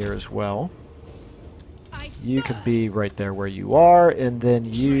you in here as well. You could be right there where you are, and then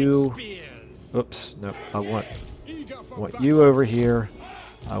you... Oops, no, I want you over here.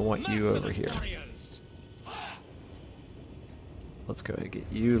 I want you over here. Let's go ahead and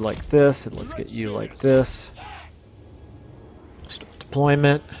get you like this, and let's get you like this. Start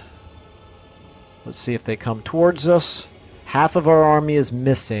deployment. Let's see if they come towards us. Half of our army is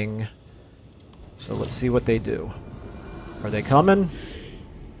missing, so let's see what they do. Are they coming?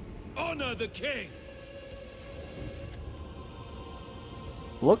 Honor the king.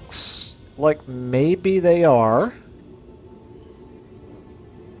 Looks like maybe they are.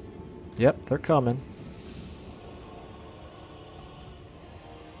 Yep, they're coming.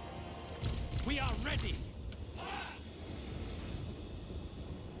 We are ready.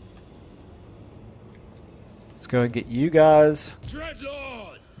 Let's go and get you guys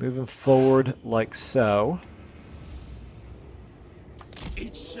Dreadlord. moving forward like so.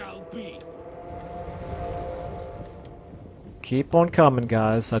 It shall be. Keep on coming,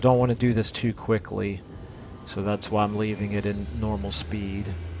 guys. I don't want to do this too quickly, so that's why I'm leaving it in normal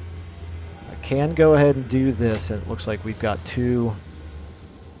speed. I can go ahead and do this, and it looks like we've got two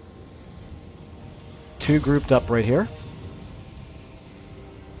grouped up right here.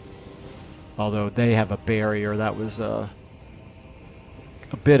 Although they have a barrier, that was a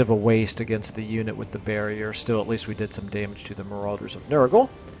bit of a waste against the unit with the barrier. Still, at least we did some damage to the Marauders of Nurgle.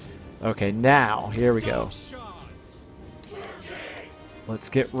 Okay, now, here we go. Let's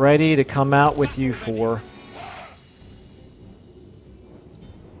get ready to come out with you four.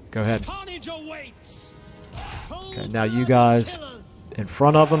 Go ahead. Okay, now you guys in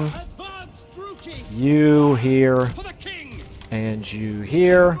front of them. You here. And you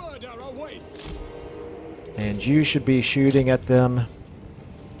here. And you should be shooting at them.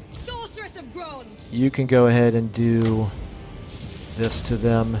 You can go ahead and do this to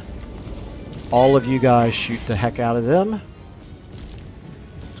them. All of you guys shoot the heck out of them.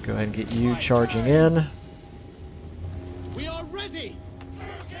 Let's go ahead and get you charging in. We are ready.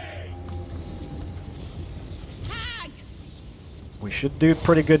 We should do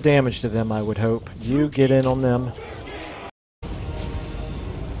pretty good damage to them, I would hope. You get in on them.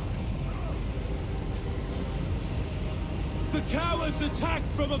 The cowards attack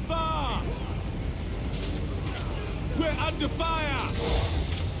from afar. We're under fire.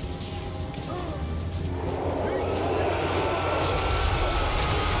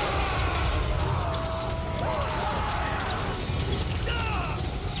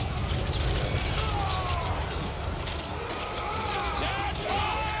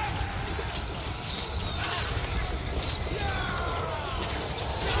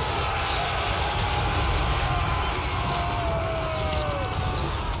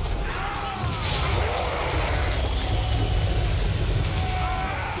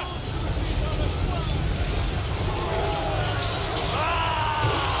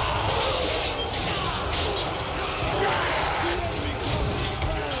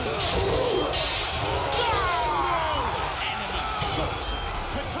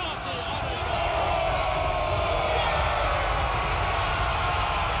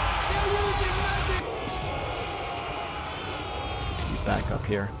 Back up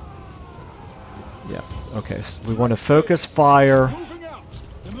here. Yeah. Okay. So we want to focus fire. Moving out.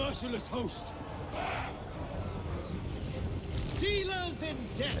 The merciless host. Dealers in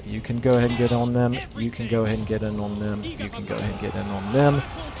death. You can go ahead and get on them. You can go ahead and get in on them. You can go ahead and get in on them.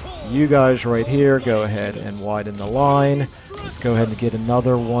 You guys right here, go ahead and widen the line. Let's go ahead and get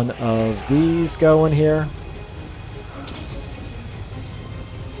another one of these going here.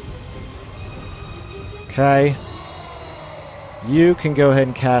 Okay. You can go ahead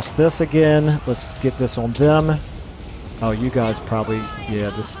and cast this again. Let's get this on them. Oh, you guys probably...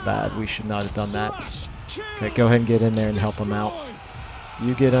 Yeah, this is bad. We should not have done that. Okay, go ahead and get in there and help them out.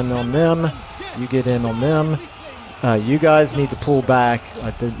 You get in on them. You get in on them. You guys need to pull back.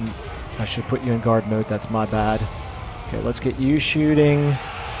 I should put you in guard mode. That's my bad. Okay, let's get you shooting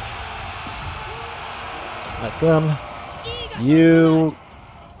at them. You.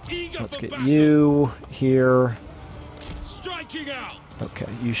 Let's get you here. Okay,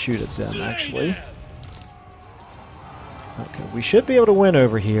 you shoot at them, actually. Okay, we should be able to win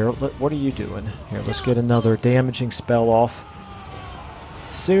over here. What are you doing? Here, let's get another damaging spell off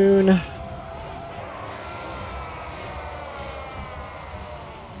soon.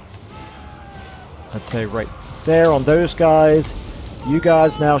 I'd say right there on those guys. You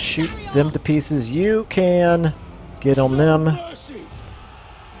guys now shoot them to pieces. You can get on them.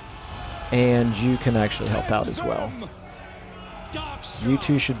 And you can actually help out as well. You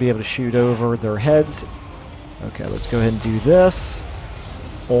two should be able to shoot over their heads. Okay, let's go ahead and do this.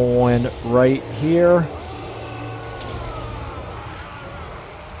 On right here.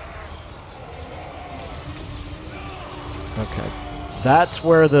 Okay, that's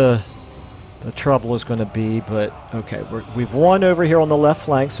where the trouble is going to be, but okay, we've won over here on the left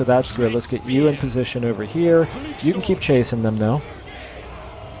flank, so that's good. Let's get you in position over here. You can keep chasing them, though.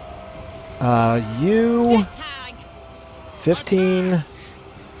 You... 15...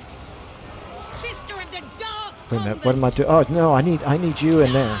 Wait a minute, what am I doing? Oh, no, I need you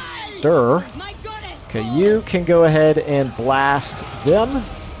in there. Durr. Okay, you can go ahead and blast them.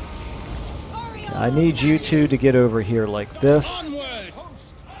 I need you two to get over here like this.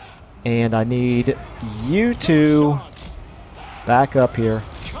 And I need you two back up here.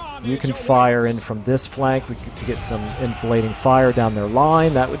 You can fire in from this flank. We get to get some inflating fire down their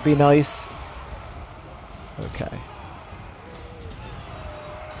line. That would be nice. Okay.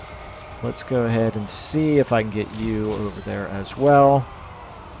 Let's go ahead and see if I can get you over there as well.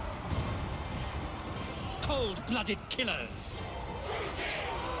 Cold-blooded killers.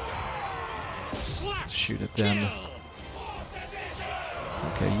 Shoot at them.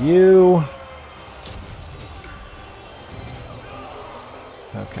 Okay, you.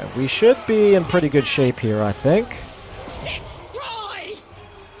 Okay, we should be in pretty good shape here, I think.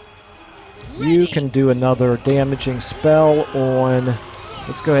 You can do another damaging spell on...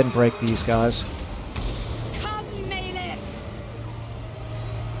 Let's go ahead and break these guys.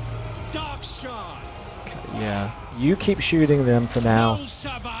 Okay, yeah. You keep shooting them for now.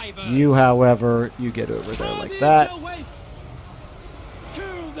 You, however, you get over there like that.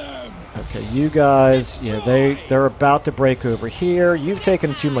 Okay, you guys, yeah, they're about to break over here. You've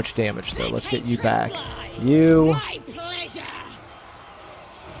taken too much damage, though. Let's get you back. You...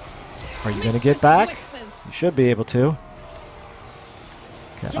 Are you going to get back? You should be able to.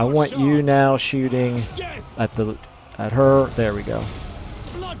 Okay, I want you now shooting at her. There we go.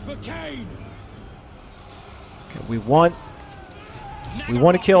 Okay, we want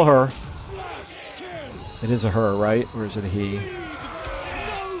to kill her. It is a her, right? Or is it a he?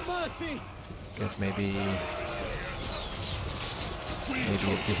 Guess maybe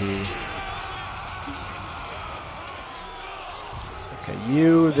it's a he. Okay,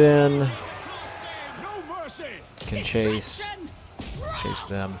 you then can chase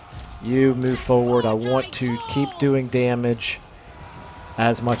them. You move forward. I want to keep doing damage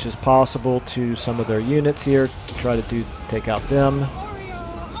as much as possible to some of their units here. Try to take out them.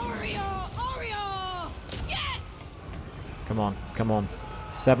 Come on, come on.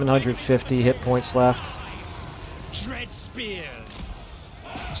 750 hit points left. Dread spears.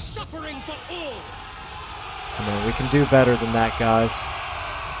 Suffering for all. Come on, we can do better than that, guys.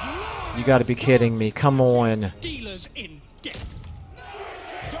 You got to be kidding me. Come on. Dealers in death.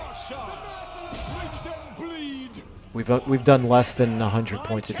 Dark shards. Make them bleed. We've done less than 100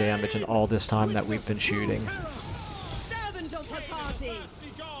 points of damage in all this time that we've been shooting.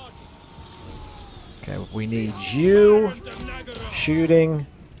 Okay, we need you shooting.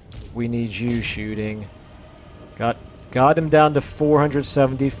 We need you shooting. Got him down to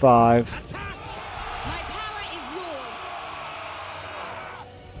 475.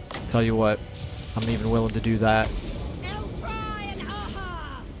 Tell you what, I'm even willing to do that.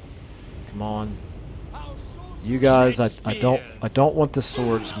 Come on. You guys, I don't want the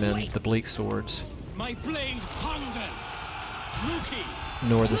swordsmen, the bleak swords. My blade hungers.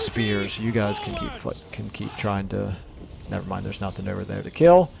 Nor the spears. You guys can keep trying to. Never mind. There's nothing over there to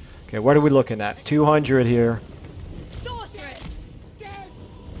kill. Okay, what are we looking at? 200 here.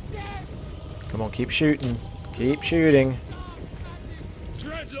 Come on, keep shooting. Keep shooting.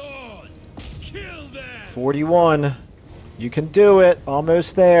 41. You can do it.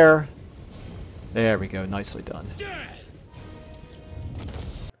 Almost there. There we go. Nicely done.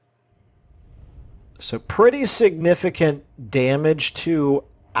 So pretty significant damage to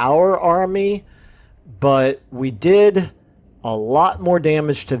our army, but we did a lot more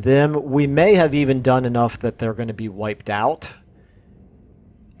damage to them. We may have even done enough that they're going to be wiped out.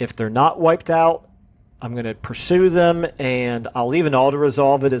 If they're not wiped out, I'm going to pursue them, and I'll even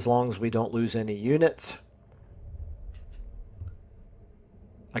auto-resolve it as long as we don't lose any units.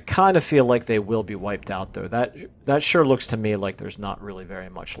 I kind of feel like they will be wiped out, though. That sure looks to me like there's not really very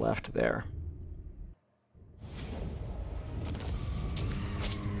much left there.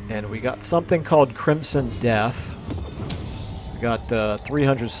 And we got something called Crimson Death. We got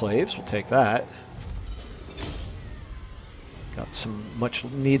 300 slaves. We'll take that. Got some much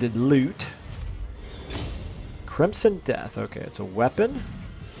needed loot. Crimson Death. Okay, it's a weapon.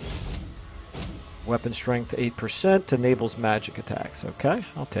 Weapon strength 8%, enables magic attacks. Okay,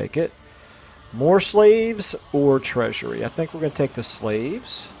 I'll take it. More slaves or treasury? I think we're going to take the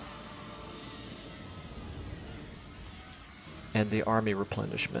slaves. And the army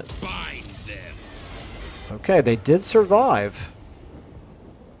replenishment. Bind them. Okay, they did survive.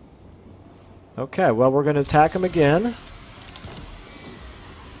 Okay, well, we're going to attack them again.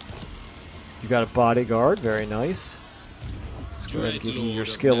 You got a bodyguard, very nice. Let's go ahead and give you your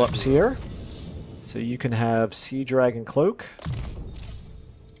skill ups here. So you can have Sea Dragon Cloak.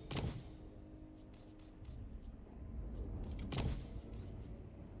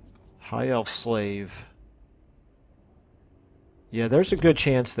 High Elf Slave. Yeah, there's a good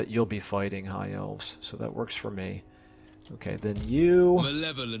chance that you'll be fighting High Elves, so that works for me. Okay, then you...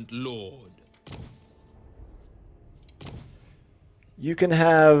 Malevolent Lord. You can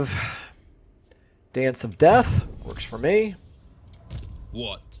have Dance of Death, works for me.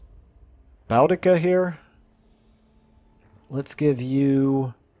 What? Boudica here. Let's give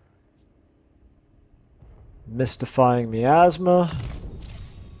you Mystifying Miasma,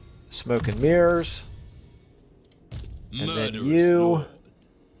 Smoke and Mirrors, and then you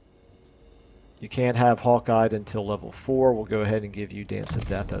can't have Hawk-Eyed until level 4. We'll go ahead and give you Dance of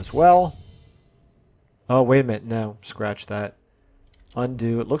Death as well. Oh, wait a minute. No, scratch that.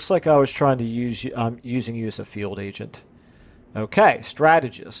 Undo. It looks like I was trying to use you. I'm using you as a field agent. Okay,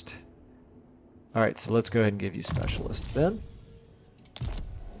 Strategist. Alright, so let's go ahead and give you Specialist then.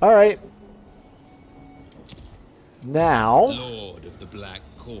 Alright. Now, Lord of the Black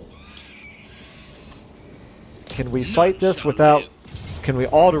Court. Can we fight this without... Can we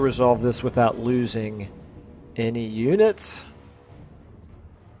auto-resolve this without losing any units?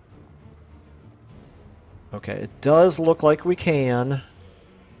 Okay, it does look like we can.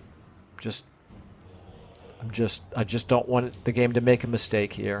 I just don't want the game to make a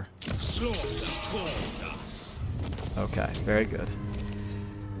mistake here. Okay, very good.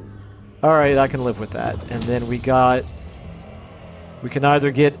 Alright, I can live with that. And then we can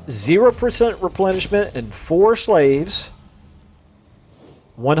either get 0% replenishment and 4 slaves,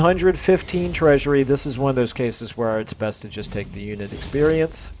 115 treasury. This is one of those cases where it's best to just take the unit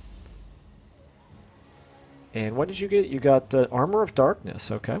experience. And what did you get? You got Armor of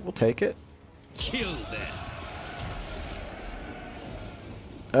Darkness. Okay, we'll take it. Kill them.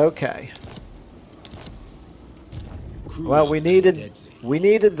 Okay. Well, we needed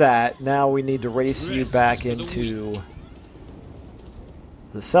that. Now we need to race you back into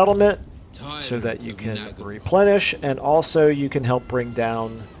the settlement so that you can replenish, and also you can help bring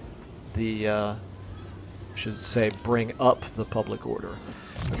down the should say bring up the public order.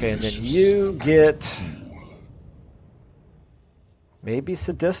 Okay, and then you get maybe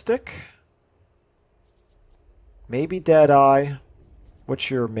Sadistic, maybe Deadeye. What's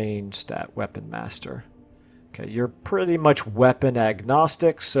your main stat? Weapon Master. Okay, you're pretty much weapon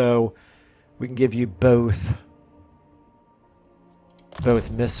agnostic, so we can give you both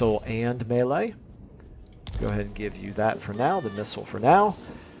missile and melee. Go ahead and give you that for now, the missile for now.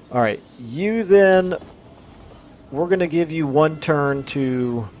 Alright, you then, we're going to give you 1 turn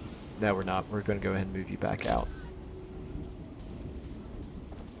to... No, we're not. We're going to go ahead and move you back out.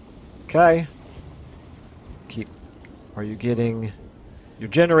 Okay. Are you getting... You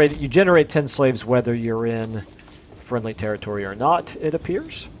generate 10 slaves whether you're in friendly territory or not, it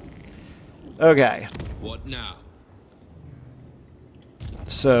appears. Okay. What now?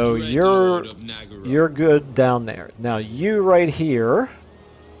 So you're good down there. Now you right here.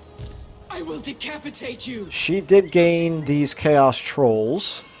 I will decapitate you. She did gain these Chaos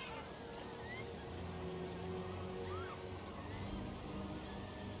Trolls.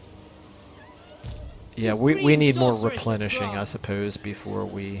 Yeah, we need more replenishing, I suppose, before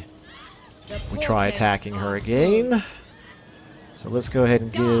we try attacking her again. So let's go ahead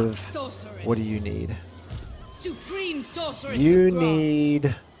and give... What do you need? Supreme sorceress. You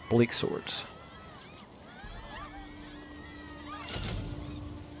need Bleak Swords.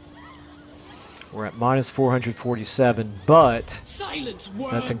 We're at minus 447, but Silence,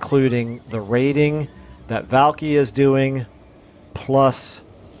 word. that's including the rating that Valky is doing, plus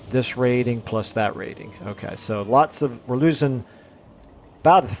this rating, plus that rating. Okay, so we're losing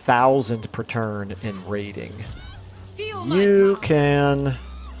about 1,000 per turn in rating. You can...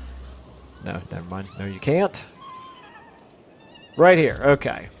 No, never mind. No, you can't. Right here.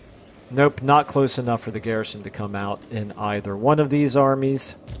 Okay. Nope, not close enough for the garrison to come out in either one of these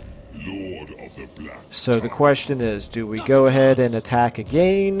armies. Lord of the Black. So the question is, do we go ahead and attack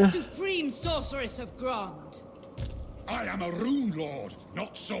again? Supreme Sorceress of Grond. I am a rune lord,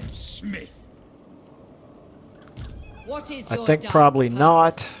 not some smith. What is I your think dark probably purpose?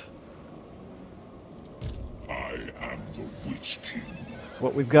 not. I am the Witch King.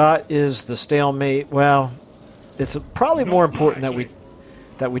 What we've got is the stalemate. Well, it's probably more important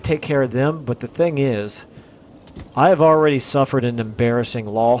that we take care of them, but the thing is, I have already suffered an embarrassing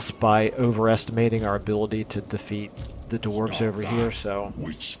loss by overestimating our ability to defeat the dwarves over here, so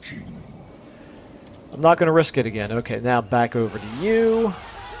Witch King. I'm not going to risk it again. Okay, now back over to you.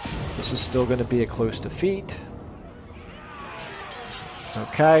 This is still going to be a close defeat.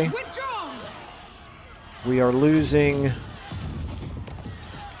 Okay. Withdraw! We are losing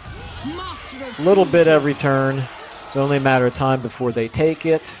Master of a little bit Kings. every turn. It's only a matter of time before they take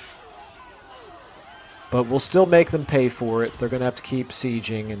it. But we'll still make them pay for it. They're going to have to keep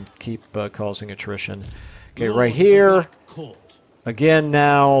sieging and keep causing attrition. Okay, Lord right of the here. Black Court. Again,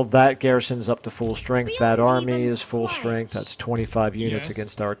 now that garrison's up to full strength. That Beyond army even is full twice. strength. That's 25 units Yes.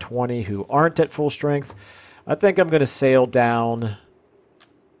 against our 20 who aren't at full strength. I think I'm going to sail down.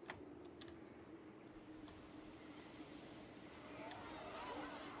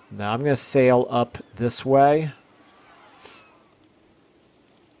 Now I'm going to sail up this way.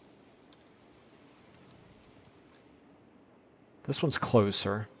 This one's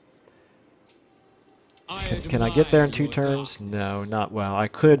closer. Can I get there in 2 admire your turns? No, darkness. not well. I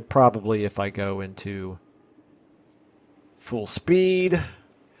could probably if I go into full speed.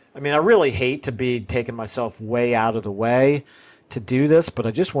 I mean, I really hate to be taking myself way out of the way to do this, but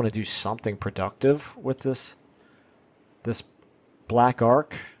I just want to do something productive with this black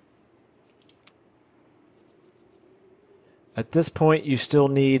arc. At this point, you still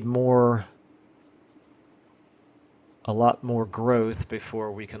need a lot more growth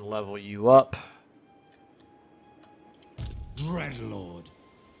before we can level you up. Dreadlord.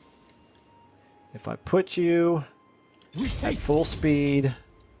 If I put you With at haste, full speed,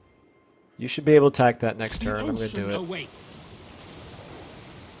 you should be able to attack that next the turn. I'm going to do ocean it. awaits.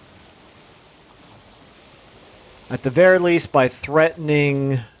 At the very least, by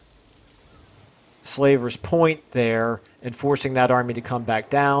threatening Slaver's Point there and forcing that army to come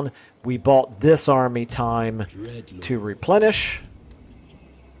back down, we bought this army time Dreadlord. to replenish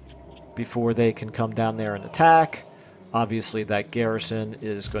before they can come down there and attack. Obviously, that garrison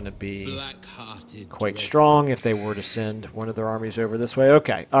is going to be Black-hearted quite Dreadlord. strong if they were to send one of their armies over this way.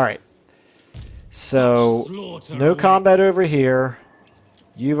 Okay, all right. So, Slaughter no combat awaits. over here.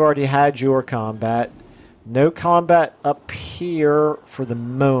 You've already had your combat. No combat up here for the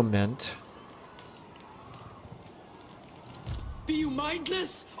moment. Be you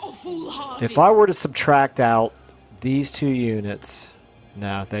mindless or foolhardy? If I were to subtract out these 2 units...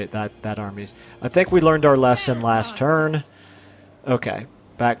 No, that army's... I think we learned our lesson last turn. Okay,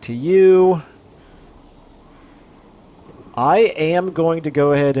 back to you. I am going to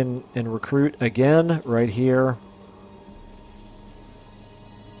go ahead and recruit again right here.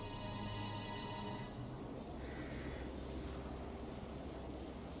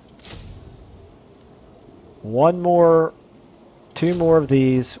 One more, 2 more of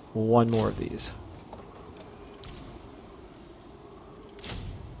these, 1 more of these.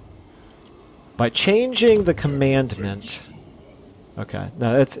 By changing the commandment... Okay,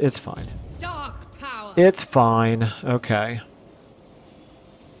 no, it's fine. Dark power. It's fine. Okay.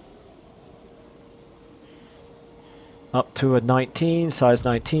 Up to a 19, size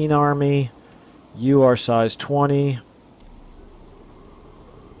 19 army. You are size 20.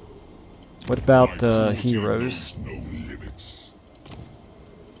 What about My heroes? knows no limits.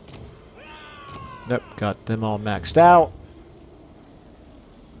 Nope, got them all maxed out.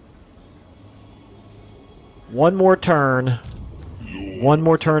 One more turn. One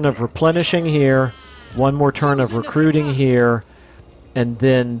more turn of replenishing here. One more turn of recruiting here. And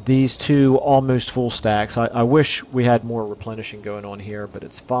then these 2 almost full stacks. I wish we had more replenishing going on here, but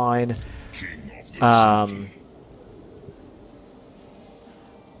it's fine. King of the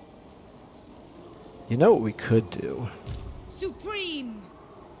You know what we could do? Supreme.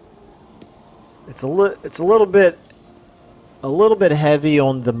 It's a little bit a little bit heavy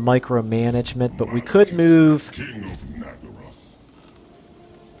on the micromanagement, but we could move... King of Nagaroth.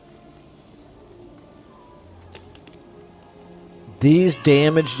 these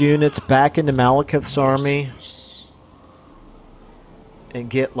damaged units back into Malekith's army and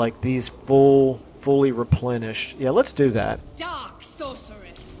get like these fully replenished. Yeah, let's do that. Dark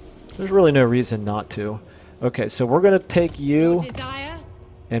sorceress. There's really no reason not to. Okay, so we're going to take you Desire.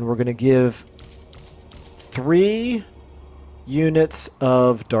 and we're going to give 3 units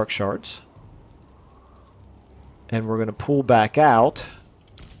of dark shards. And we're going to pull back out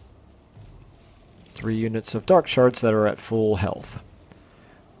 3 units of dark shards that are at full health.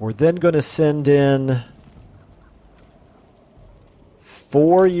 We're then going to send in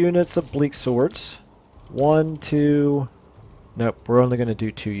 4 units of bleak swords. 1, 2... Nope, we're only going to do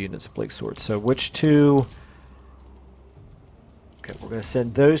 2 units of bleak swords. So which 2... Okay, we're going to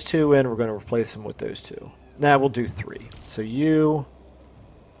send those 2 in. We're going to replace them with those 2. Now we'll do 3. So you...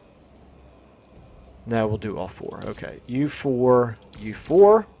 Now we'll do all 4. Okay, you 4, you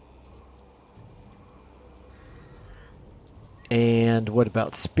 4. And what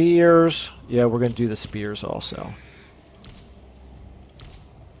about spears? Yeah, we're going to do the spears also.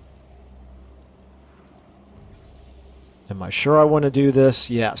 Am I sure I want to do this?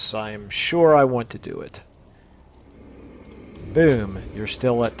 Yes, I am sure I want to do it. Boom. You're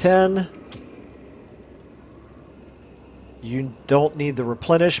still at 10. You don't need the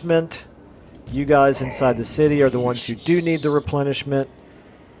replenishment. You guys inside the city are the ones who do need the replenishment.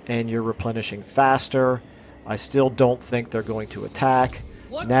 And you're replenishing faster. I still don't think they're going to attack.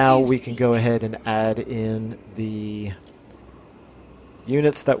 Now we can go ahead and add in the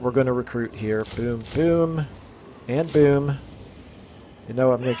units that we're going to recruit here. Boom, boom. And boom. You know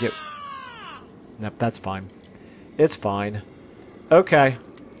what? I'm going to get... Nope, that's fine. It's fine. Okay.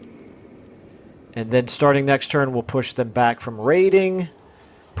 And then starting next turn, we'll push them back from raiding.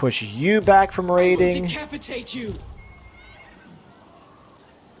 Push you back from raiding. Decapitate you.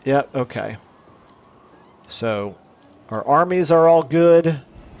 Yep, okay. So, our armies are all good.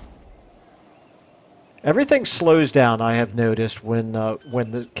 Everything slows down, I have noticed, when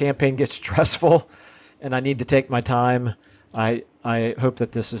the campaign gets stressful and I need to take my time. I hope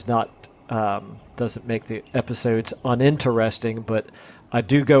that this is not doesn't make the episodes uninteresting, but I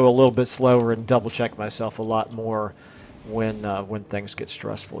do go a little bit slower and double check myself a lot more when things get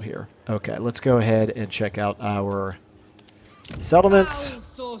stressful here. Okay, let's go ahead and check out our settlements.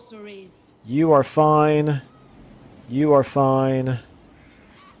 Foul sorceries. You are fine. You are fine.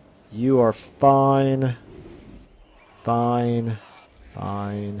 You are fine. Fine.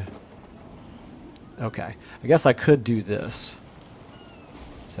 Fine. Okay. I guess I could do this.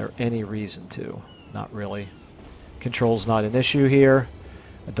 Is there any reason to? Not really. Control's not an issue here.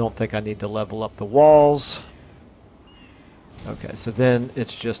 I don't think I need to level up the walls. Okay, so then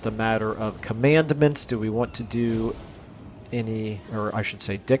it's just a matter of commandments. Do we want to do any, or I should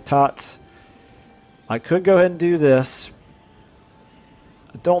say diktats? I could go ahead and do this.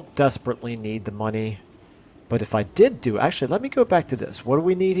 I don't desperately need the money. But if I did do... Actually, let me go back to this. What do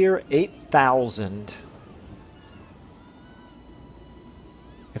we need here? 8,000.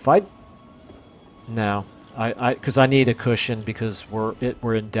 If I... No. Because I need a cushion because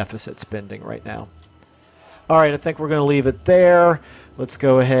we're in deficit spending right now. Alright, I think we're going to leave it there. Let's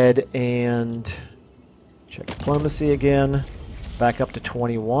go ahead and check diplomacy again. Back up to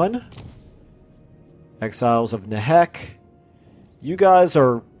 21. Exiles of Nehek. You guys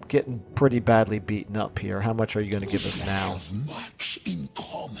are getting pretty badly beaten up here. How much are you going to give us now? Much in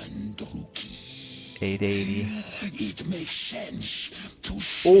common, Druki. 880. It makes sense to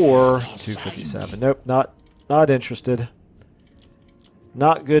Or 257. Nope, not interested.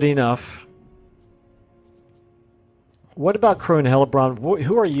 Not good enough. What about Crone Hellebron?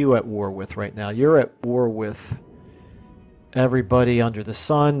 Who are you at war with right now? You're at war with everybody under the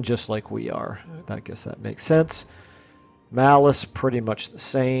sun, just like we are. I guess that makes sense. Malice, pretty much the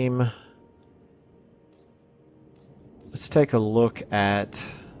same. Let's take a look at...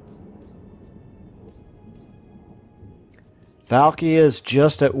 Valkia is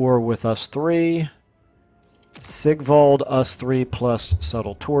just at war with us 3. Sigvald, us 3 plus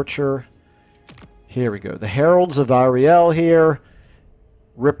Subtle Torture. Here we go. The Heralds of Ariel here.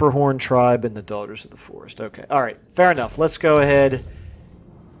 Ripperhorn Tribe and the Daughters of the Forest. Okay, alright, fair enough. Let's go ahead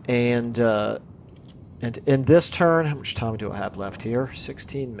and in this turn, how much time do I have left here?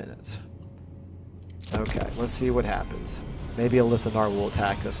 16 minutes. Okay, let's see what happens. Maybe Alith and Anar will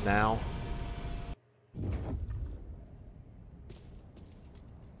attack us now.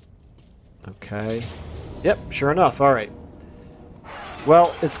 Okay. Yep, sure enough. Alright.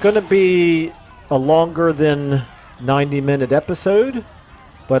 Well, it's going to be a longer than 90-minute episode,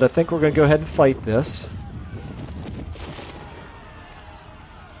 but I think we're going to go ahead and fight this.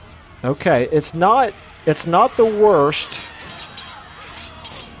 Okay, it's not the worst.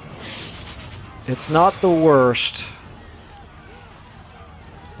 It's not the worst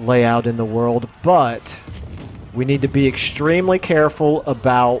layout in the world, but we need to be extremely careful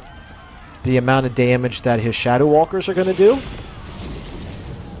about the amount of damage that his Shadow Walkers are going to do.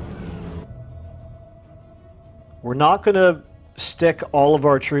 We're not going to stick all of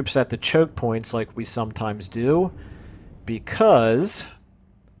our troops at the choke points like we sometimes do, because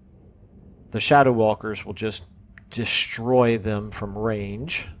the Shadow Walkers will just destroy them from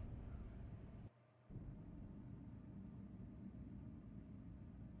range.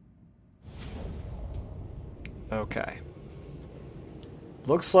 Okay.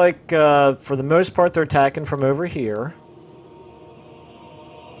 Looks like, for the most part, they're attacking from over here.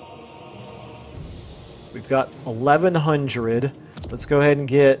 We've got 1,100. Let's go ahead and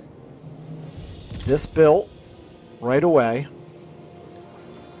get this built right away.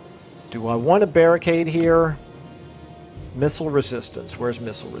 Do I want a barricade here? Missile resistance. Where's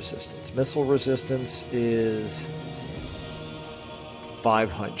missile resistance? Missile resistance is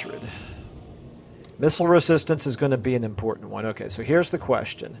 500. Missile resistance is going to be an important one. Okay, so here's the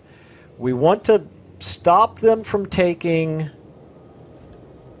question. We want to stop them from taking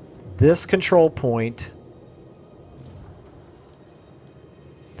this control point.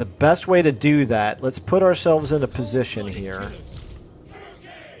 The best way to do that, let's put ourselves in a position here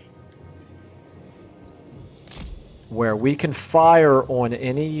where we can fire on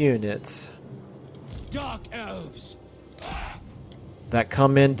any units Dark elves. that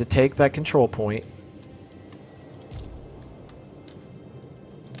come in to take that control point.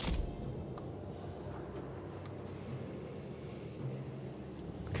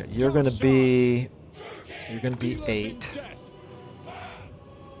 Okay, you're going to be 8.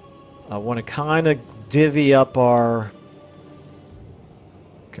 I want to kind of divvy up our...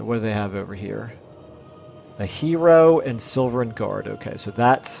 Okay, what do they have over here? A hero and silver and guard. Okay, so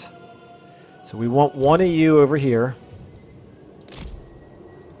that's... So we want one of you over here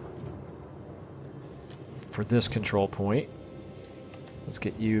for this control point. Let's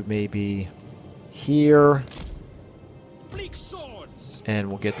get you maybe here. Bleak swords. And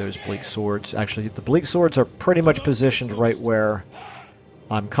we'll get those bleak swords. Actually, the bleak swords are pretty much positioned right where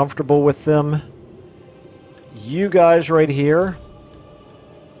I'm comfortable with them. You guys right here.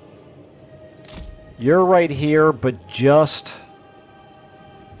 You're right here, but just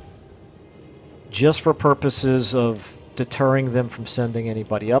for purposes of deterring them from sending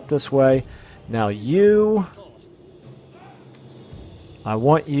anybody up this way. Now you... I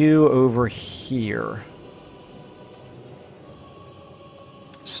want you over here.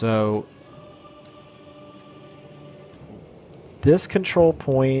 So... this control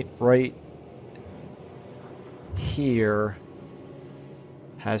point right here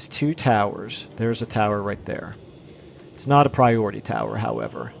has 2 towers. There's a tower right there. It's not a priority tower,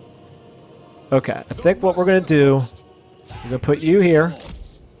 however. Okay, I think what we're going to do, we're going to put you here.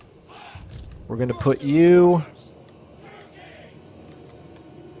 We're going to put you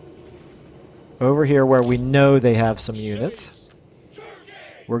over here where we know they have some units.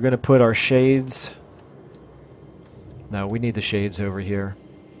 We're going to put our shades... No, we need the shades over here.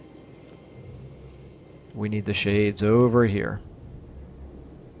 We need the shades over here.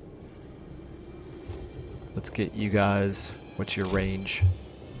 Let's get you guys... What's your range?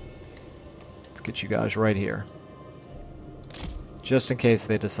 Let's get you guys right here. Just in case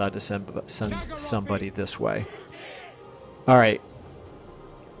they decide to send somebody this way. Alright.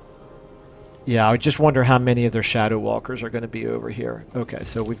 Yeah, I just wonder how many of their Shadow Walkers are going to be over here. Okay,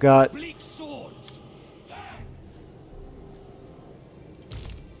 so we've got... Bleak swords.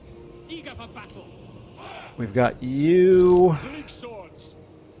 Eager for battle. We've got you... Bleak swords.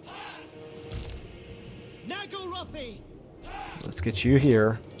 Nagorothi! Let's get you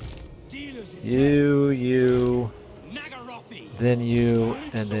here. Dealers in You, Nagorothi. then you,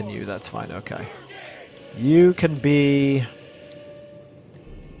 and then you. That's fine, okay. You can be...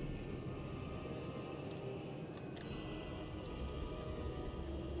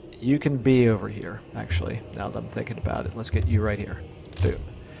 You can be over here, actually, now that I'm thinking about it. Let's get you right here. Boom.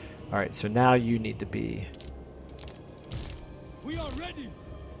 Alright, so now you need to be We are ready.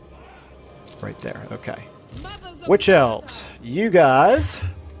 right there. Okay. Mothers of Witch elves, you guys.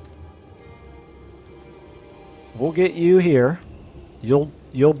 We'll get you here.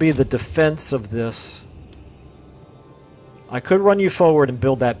 You'll be the defense of this. I could run you forward and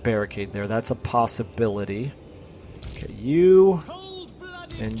build that barricade there. That's a possibility. Okay, you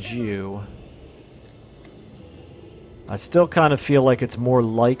and you. I still kind of feel like it's more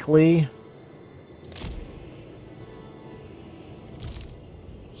likely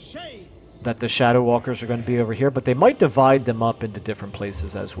that the Shadow Walkers are going to be over here, but they might divide them up into different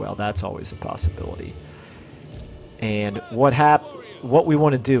places as well. That's always a possibility. And what we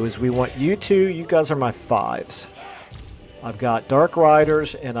want to do is we want you two, you guys are my 5s. I've got Dark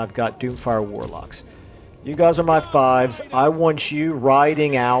Riders and I've got Doomfire Warlocks. You guys are my 5s. I want you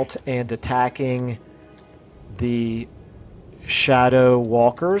riding out and attacking the Shadow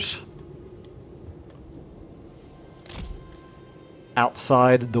Walkers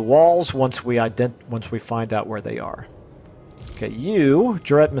outside the walls once we find out where they are. Okay, you,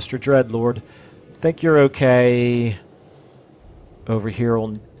 Mr. Dreadlord, think you're okay over here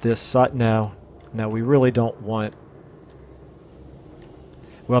on this side? No, we really don't want...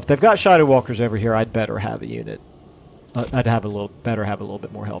 Well, if they've got Shadow Walkers over here, I'd better have a unit. I'd have a little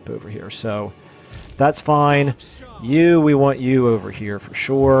bit more help over here. So that's fine. We want you over here for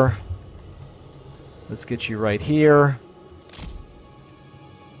sure. Let's get you right here.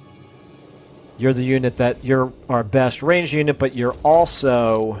 You're the unit you're our best ranged unit, but you're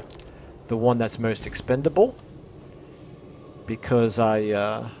also the one that's most expendable. Because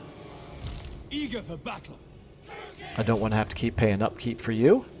Eager for battle. I don't want to have to keep paying upkeep for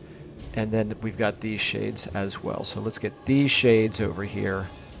you. And then we've got these shades as well. So let's get these shades over here,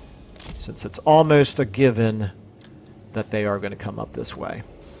 since it's almost a given that they are going to come up this way.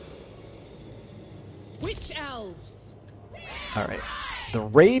 Witch elves. All right. The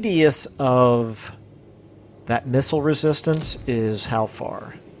radius of that missile resistance is how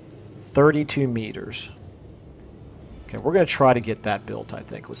far? 32 meters. Okay, we're going to try to get that built, I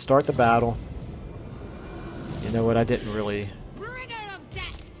think. Let's start the battle. You know what? I didn't really...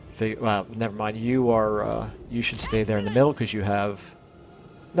 Well, never mind. You are... you should stay there in the middle because you have...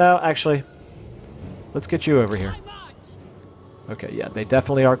 No, actually. Let's get you over here. Okay, yeah. They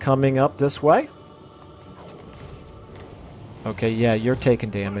definitely are coming up this way. Okay, yeah. You're taking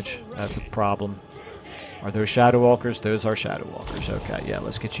damage. That's a problem. Are those Shadow Walkers? Those are Shadow Walkers. Okay, yeah.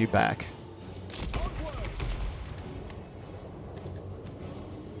 Let's get you back.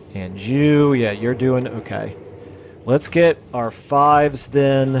 And you, yeah, you're doing okay. Let's get our 5s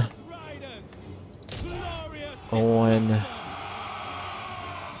then on...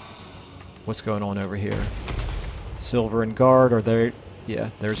 What's going on over here? Silver and Guard, are they...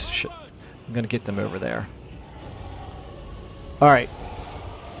 Yeah, there's... I'm going to get them over there. Alright.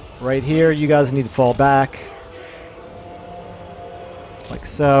 Right here, you guys need to fall back. Like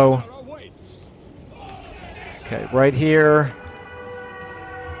so. Okay, right here.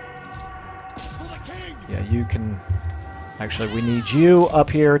 Yeah, you can... Actually, we need you up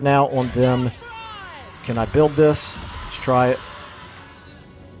here now on them. Can I build this? Let's try it.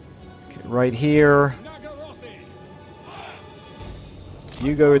 Okay, right here.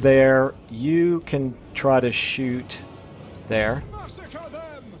 You go there. You can try to shoot there.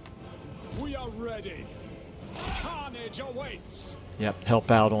 We are ready. Carnage awaits. Yep, help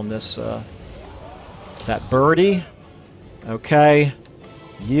out on this, that birdie. Okay.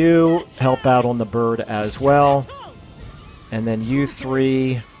 You help out on the bird as well. And then you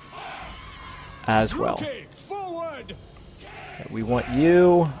 3 as well. Okay, we want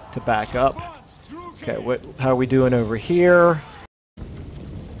you to back up. Okay, how are we doing over here?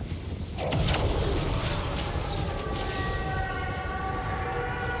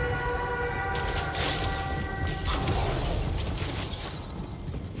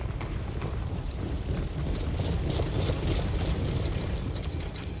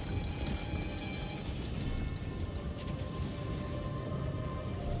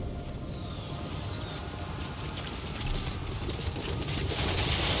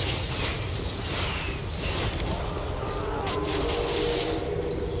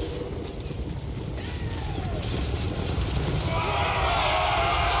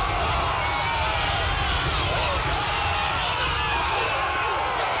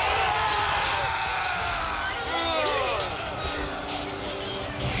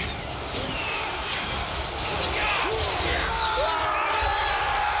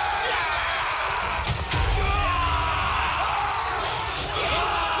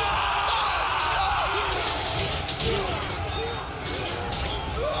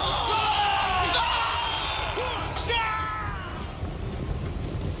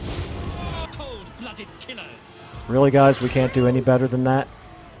 Really, guys? We can't do any better than that?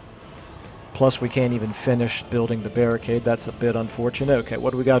 Plus, we can't even finish building the barricade. That's a bit unfortunate. Okay,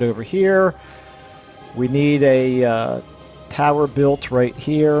 what do we got over here? We need a tower built right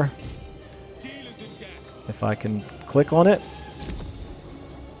here. If I can click on it.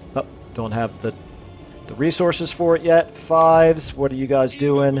 Oh, don't have the the resources for it yet. Fives, what are you guys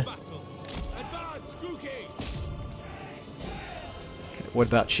doing? Okay, what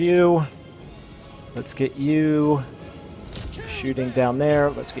about you? Let's get you shooting down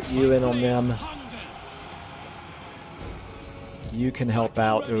there. Let's get you in on them. You can help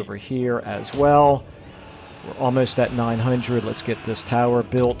out over here as well. We're almost at 900. Let's get this tower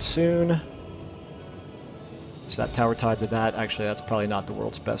built soon. Is that tower tied to that? Actually, that's probably not the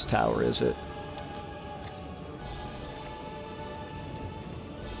world's best tower, is it?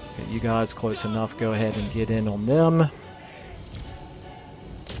 Okay, you guys close enough. Go ahead and get in on them.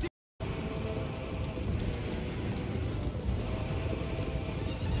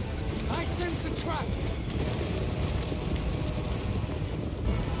 I sense a trap.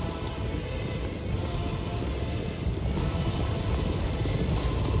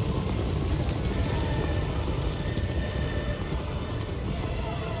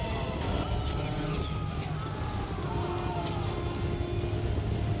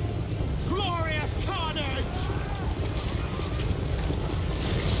 Glorious carnage!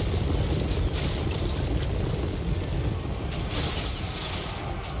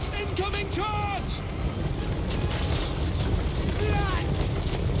 Incoming charge!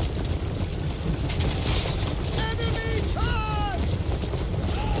 Enemy charge!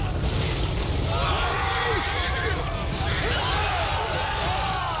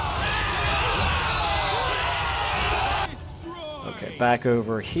 Okay, back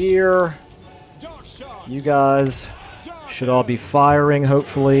over here. Dark shots! You guys should all be firing,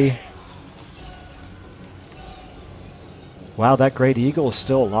 hopefully. Wow, that Great Eagle is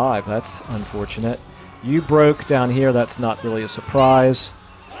still alive. That's unfortunate. You broke down here. That's not really a surprise.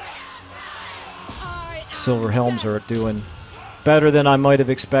 Silver Helms are doing better than I might have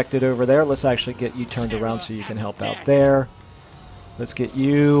expected over there. Let's actually get you turned around so you can help out there. Let's get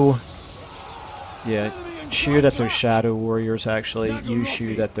you... Yeah, shoot at those Shadow Warriors, actually. You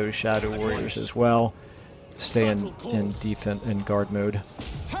shoot at those Shadow Warriors as well. Stay in defense and guard mode.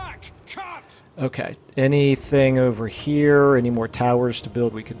 Hack! Cut! Okay, anything over here? Any more towers to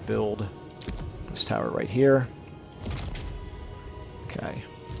build? We could build this tower right here. Okay.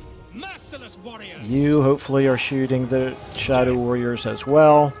 Merciless warriors! You hopefully are shooting the Shadow Warriors as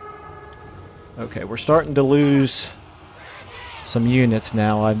well. Okay, we're starting to lose some units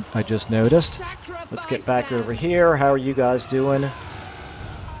now, I just noticed. Let's get back over here. How are you guys doing?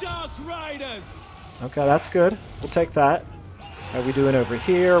 Dark Riders! Okay, that's good. We'll take that. How are we doing over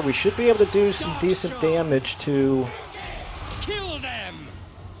here? We should be able to do some decent damage to... Kill them!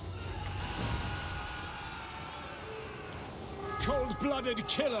 Cold-blooded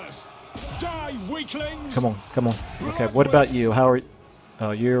killers! Die, weaklings! Come on, come on. Okay, what about you? How are...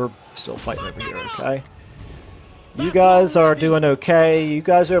 Oh, you're still fighting over here, okay. You guys are doing okay. You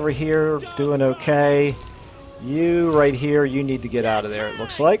guys over here doing okay. You right here, you need to get out of there, it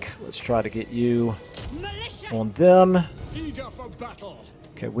looks like. Let's try to get you on them. Eager for battle!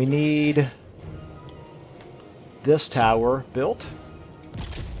 Okay, we need this tower built.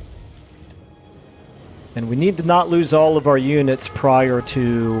 And we need to not lose all of our units prior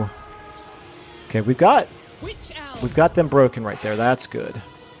to... Okay, we've got them broken right there. That's good.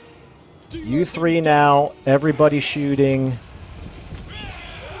 You three now. Everybody shooting.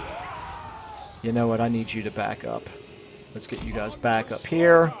 You know what? I need you to back up. Let's get you guys back up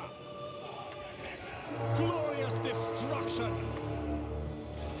here. Glorious destruction!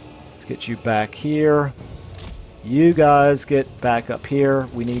 Let's get you back here. You guys get back up here.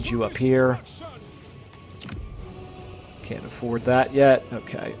 We need you up here. Can't afford that yet.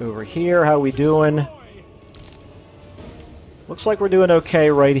 Okay, over here, how we doing? Looks like we're doing okay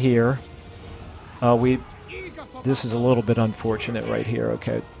right here. This is a little bit unfortunate right here.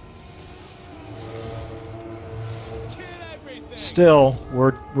 Okay. Still,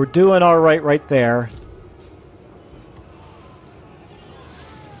 we're doing all right there.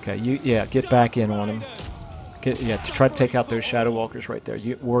 Okay, yeah, get back in on them. To try to take out those Shadow Walkers right there.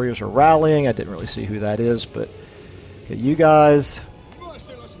 Warriors are rallying. I didn't really see who that is, but okay, you guys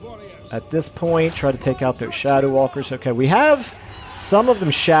at this point try to take out those Shadow Walkers. Okay, we have some of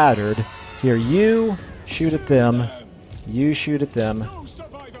them shattered. Here, you shoot at them. You shoot at them.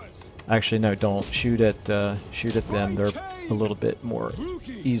 Actually, no, don't shoot at them. They're a little bit more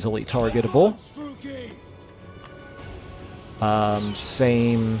easily targetable.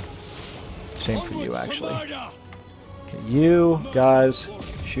 Same for you, actually. Okay, you guys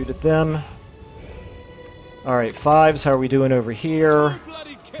shoot at them. All right, fives. How are we doing over here?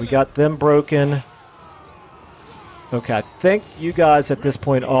 We got them broken. Okay, I think you guys at this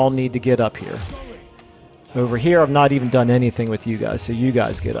point all need to get up here. Over here, I've not even done anything with you guys, so you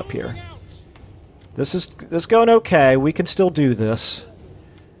guys get up here. This is going okay. We can still do this.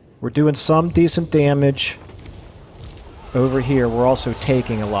 We're doing some decent damage over here. We're also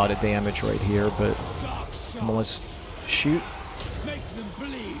taking a lot of damage right here, but come on, let's shoot. Make them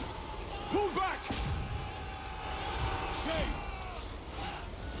bleed. Pull back. Shades.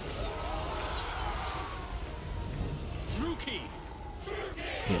 Druki.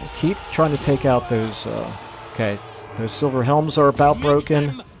 Yeah, keep trying to take out those, okay, those silver helms are about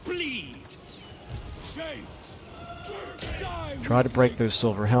broken. Try to break those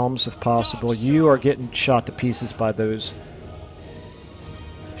silver helms if possible. You are getting shot to pieces by those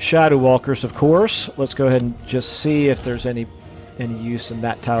Shadow Walkers, of course. Let's go ahead and just see if there's any use in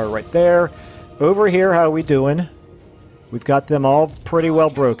that tower right there. Over here, how are we doing? We've got them all pretty well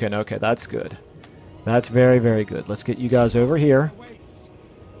broken. Okay, that's good. That's very, very good. Let's get you guys over here.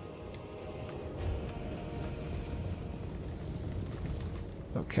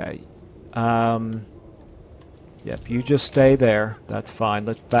 Okay. Yep, you just stay there. That's fine.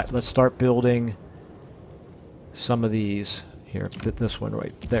 Let's start building some of these. Here, this one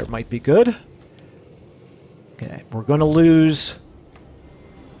right there might be good. Okay, we're going to lose...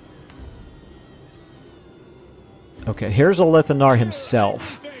 Okay, here's Alith Anar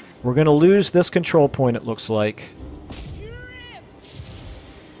himself. We're going to lose this control point, it looks like.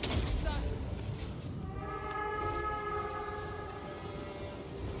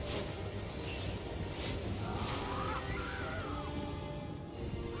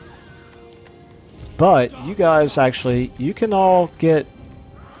 But you guys actually, you can all get...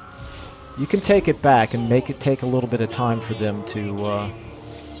 You can take it back and make it take a little bit of time for them to...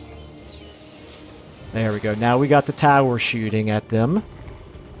 There we go. Now we got the tower shooting at them.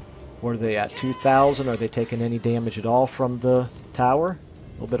 What are they at? 2,000? Are they taking any damage at all from the tower?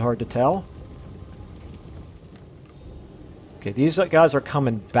 A little bit hard to tell. Okay, these guys are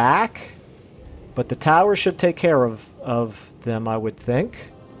coming back. But the tower should take care of them, I would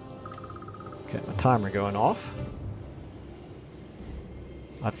think. Okay, my timer going off.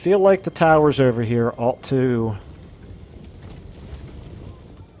 I feel like the towers over here ought to...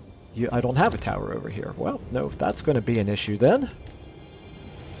 I don't have a tower over here. Well, no, that's going to be an issue then.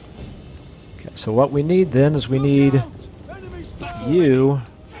 Okay, so what we need then is we need you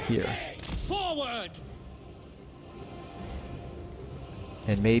here. Forward.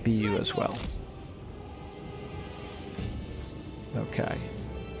 And maybe you as well. Okay.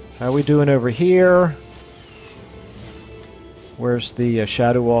 How are we doing over here? Where's the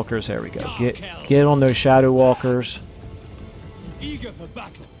Shadow Walkers? There we go. Get on those Shadow Walkers. Eager for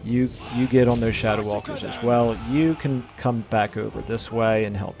battle. You get on those Shadow Walkers as well. You can come back over this way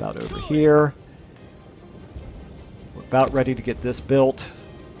and help out over here. We're about ready to get this built.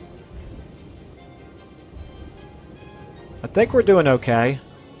 I think we're doing okay.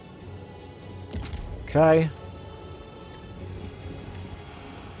 Okay.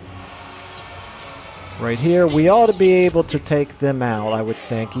 Right here, we ought to be able to take them out, I would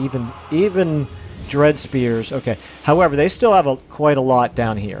think. Even Dread Spears. Okay. However, they still have quite a lot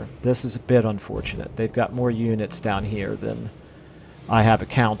down here. This is a bit unfortunate. They've got more units down here than I have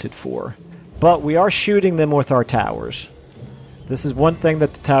accounted for. But we are shooting them with our towers. This is one thing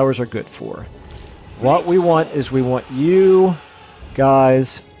that the towers are good for. What we want is we want you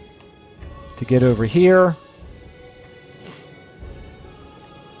guys to get over here.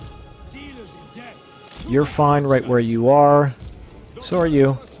 You're fine right where you are. So are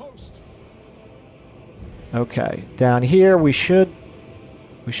you. Okay, down here we should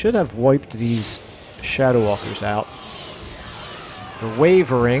have wiped these Shadow Walkers out. They're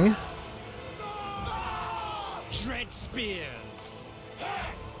wavering. Dread spears.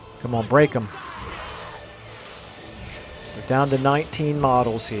 Come on, break them. They're down to 19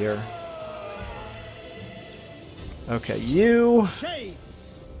 models here. Okay, you.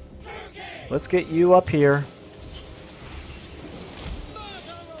 Let's get you up here.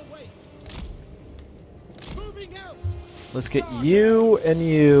 Let's get you and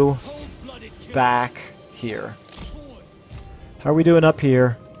you back here. How are we doing up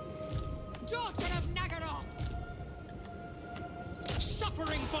here?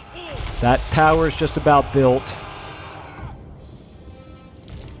 That tower's just about built.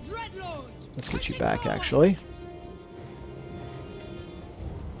 Let's get you back, actually.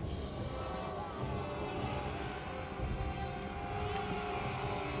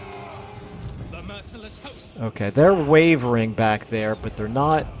 Okay, they're wavering back there, but they're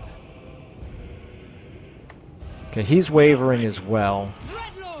not... Okay, he's wavering as well.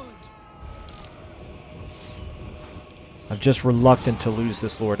 I'm just reluctant to lose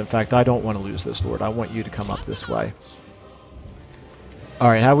this Lord. In fact, I don't want to lose this Lord. I want you to come up this way.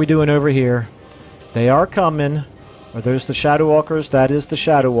 Alright, how are we doing over here? They are coming. Are those the Shadow Walkers? That is the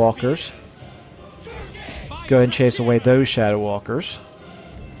Shadow Walkers. Go ahead and chase away those Shadow Walkers.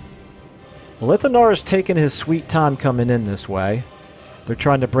 Alith is taking his sweet time coming in this way. They're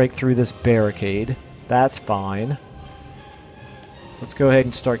trying to break through this barricade. That's fine. Let's go ahead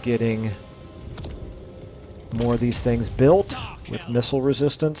and start getting more of these things built with missile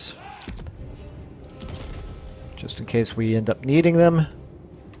resistance. Just in case we end up needing them.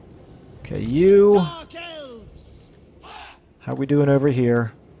 Okay, you. How are we doing over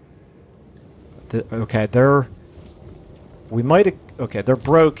here? Okay, they're... We might... Okay, they're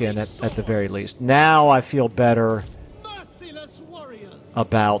broken at the very least. Now I feel better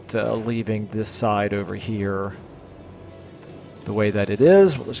about leaving this side over here the way that it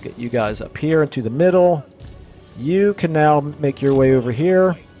is. Well, let's get you guys up here into the middle. You can now make your way over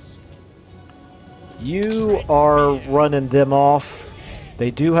here. You are running them off. They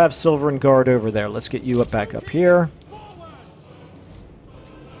do have Silver and Guard over there. Let's get you back up here.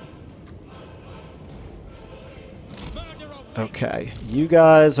 Okay, you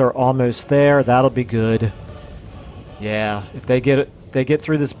guys are almost there. That'll be good. Yeah, if they get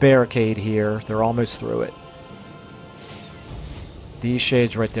through this barricade here, they're almost through it. These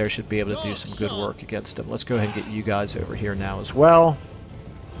shades right there should be able to do some good work against them. Let's go ahead and get you guys over here now as well.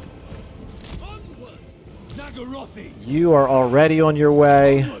 You are already on your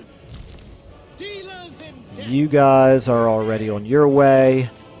way. You guys are already on your way.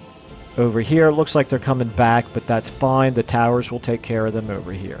 Over here, it looks like they're coming back, but that's fine. The towers will take care of them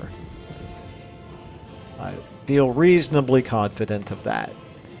over here. I feel reasonably confident of that.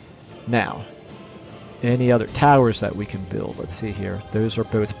 Now, any other towers that we can build? Let's see here. Those are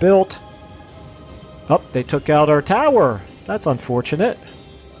both built. Oh, they took out our tower. That's unfortunate.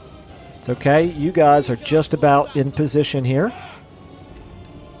 It's okay. You guys are just about in position here.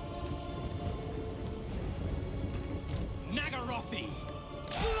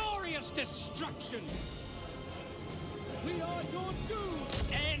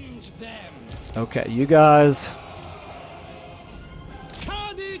 Okay, you guys.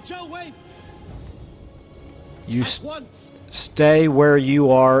 Carnage awaits. You stay where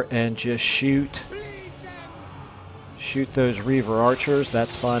you are and just shoot. Shoot those Reaver archers.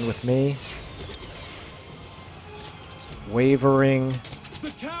 That's fine with me. Wavering.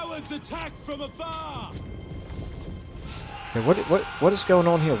 The cowards attack from afar. Okay, what is going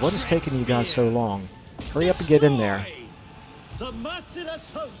on here? What is taking you guys so long? Hurry up and get in there. The merciless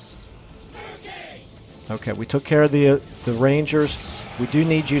host. Okay, we took care of the Rangers. We do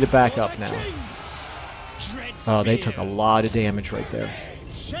need you to back up now. Oh, they took a lot of damage right there.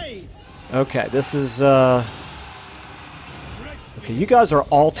 Okay, this is... Okay, you guys are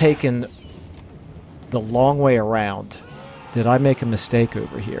all taking the long way around. Did I make a mistake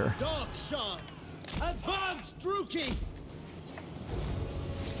over here?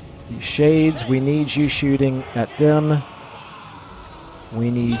 These shades, we need you shooting at them. We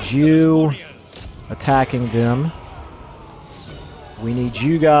need you attacking them. We need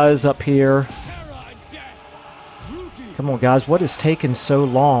you guys up here. Come on, guys. What is taking so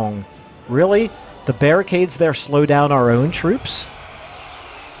long? Really? The barricades there slow down our own troops?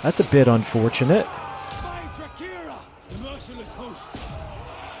 That's a bit unfortunate.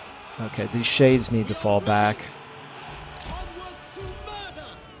 Okay, these shades need to fall back.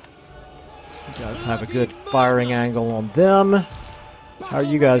 You guys have a good firing angle on them. How are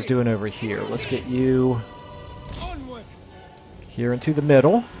you guys doing over here? Let's get you here into the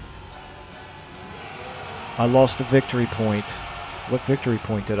middle. I lost a victory point. What victory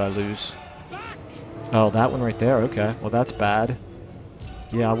point did I lose? Oh, that one right there. Okay, well that's bad.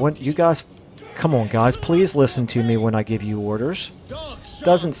 Yeah, I want you guys... Come on, guys. Please listen to me when I give you orders.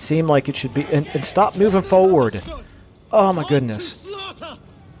 Doesn't seem like it should be... And stop moving forward. Oh, my goodness.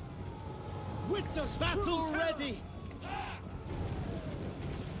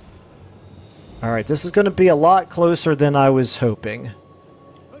 Alright, this is going to be a lot closer than I was hoping.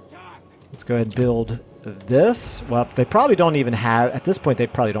 Let's go ahead and build this. Well, they probably don't even have... At this point, they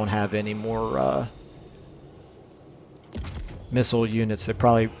probably don't have any more missile units. They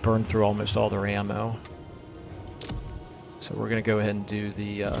probably burned through almost all their ammo. So we're going to go ahead and do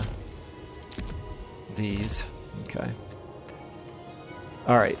the these. Okay.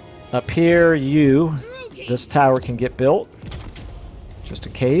 Alright. Up here, you... This tower can get built. Just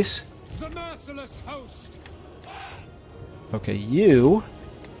in case. Host. Okay, you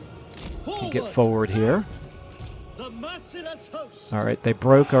can get forward here. Alright, they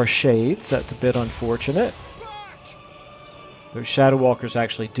broke our shades. That's a bit unfortunate. Those Shadow Walkers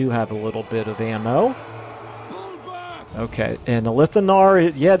actually do have a little bit of ammo. Okay, and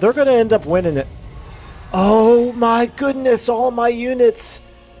Alith, yeah, they're going to end up winning it. Oh my goodness, all my units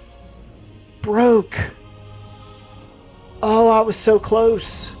broke. Oh, I was so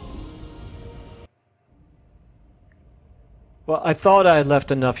close. Well, I thought I had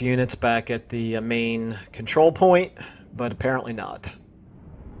left enough units back at the main control point, but apparently not.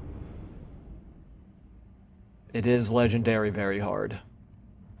 It is legendary very hard.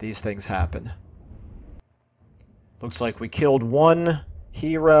 These things happen. Looks like we killed one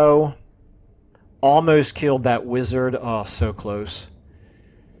hero. Almost killed that wizard. Oh, so close.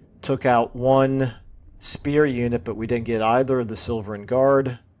 Took out one spear unit, but we didn't get either of the Silverin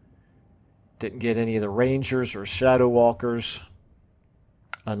Guard. Didn't get any of the Rangers or Shadow Walkers.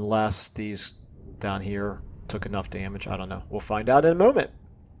 Unless these down here took enough damage. I don't know. We'll find out in a moment.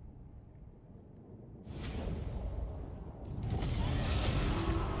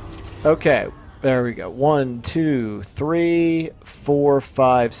 Okay, there we go. 1, 2, 3, 4,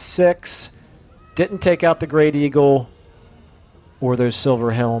 5, 6. Didn't take out the Great Eagle, or those Silver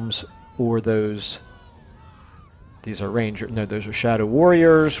Helms, or those... These are Rangers. No, those are Shadow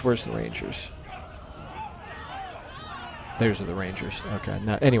Warriors. Where's the Rangers? Those are the Rangers. Okay,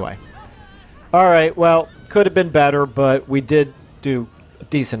 now, anyway. Alright, well, could have been better, but we did do a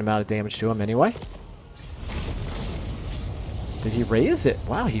decent amount of damage to him anyway. Did he raise it?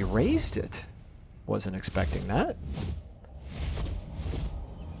 Wow, he raised it. Wasn't expecting that.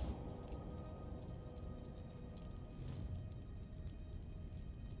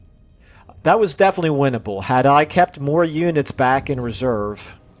 That was definitely winnable. Had I kept more units back in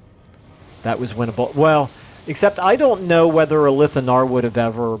reserve, that was winnable. Well, except I don't know whether Alith Anar would have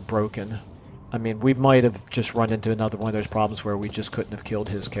ever broken. I mean, we might have just run into another one of those problems where we just couldn't have killed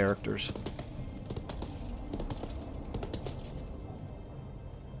his characters.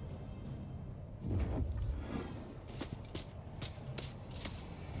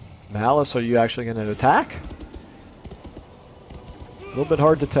 Malice, are you actually going to attack? A little bit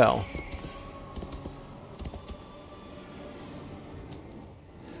hard to tell.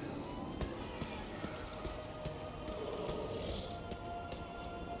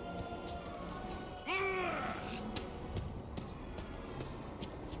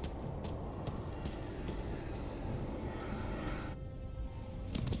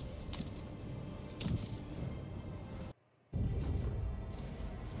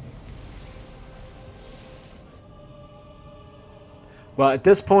 Well, at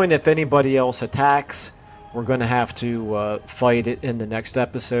this point, if anybody else attacks, we're going to have to fight it in the next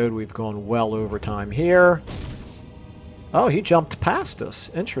episode. We've gone well over time here. Oh, he jumped past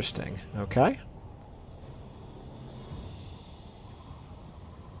us. Interesting. Okay.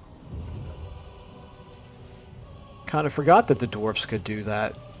 Kind of forgot that the dwarfs could do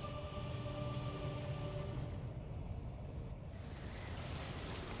that.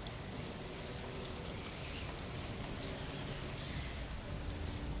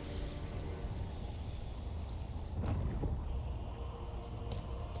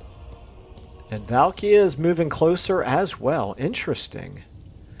 And Valkia is moving closer as well. Interesting.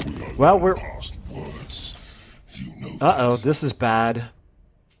 Well, we're... Uh-oh, this is bad.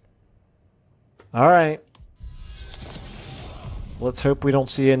 Alright. Let's hope we don't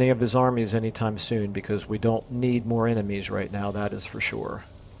see any of his armies anytime soon, because we don't need more enemies right now, that is for sure.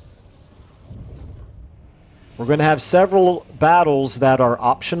 We're going to have several battles that are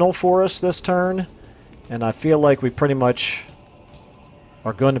optional for us this turn, and I feel like we pretty much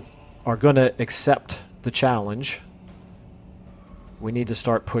are going to accept the challenge. We need to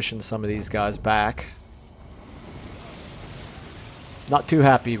start pushing some of these guys back. Not too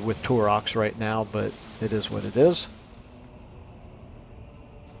happy with Torox right now, but it is what it is.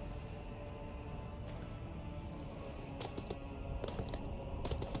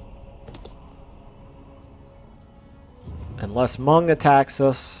 Unless Mung attacks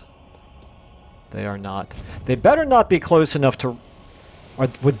us. They are not. They better not be close enough to...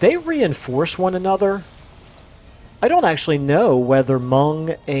 would they reinforce one another? I don't actually know whether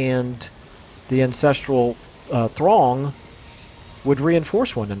Mung and the Ancestral Throng would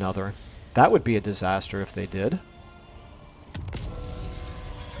reinforce one another. That would be a disaster if they did.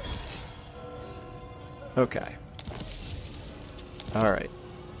 Okay. Alright.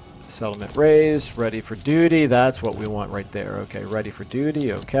 Settlement raised, ready for duty. That's what we want right there. Okay, ready for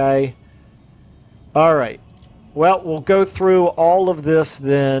duty. Okay. Alright. Well, we'll go through all of this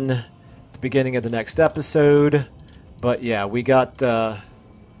then at the beginning of the next episode. But yeah, we got our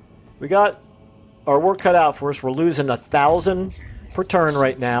work cut out for us. We're losing 1,000 per turn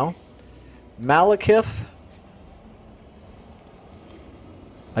right now. Malekith.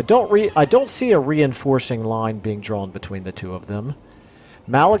 I don't see a reinforcing line being drawn between the two of them.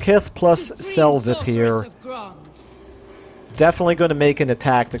 Malekith plus Supreme Selvith sorceress here. of Grond. Definitely going to make an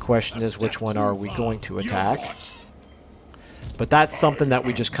attack. The question is, which one are we going to attack? But that's something that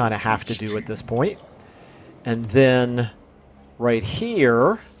we just kind of have to do at this point. And then right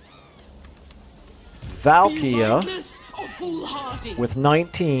here, Valkia with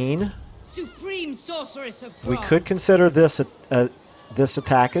 19. Supreme sorceress of We Grond. could consider this this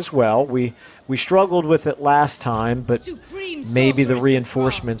attack as well. We struggled with it last time, but Supreme maybe the sorceress of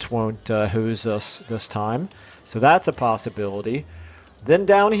reinforcements won't hose us this time. So that's a possibility. Then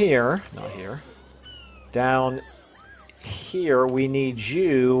down here, not here, down here, we need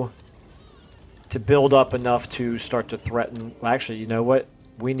you to build up enough to start to threaten. Well, actually, you know what?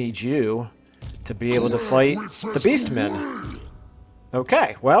 We need you to be able to fight the Beastmen.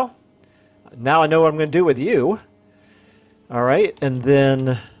 Okay, well, now I know what I'm going to do with you. All right, and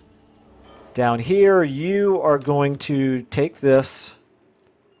then down here, you are going to take this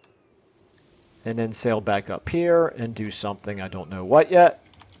and then sail back up here and do something. I don't know what yet.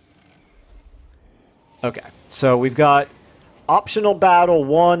 Okay, so we've got optional battle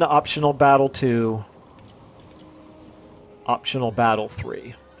 1, optional battle 2, optional battle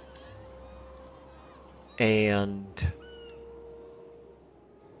 3. And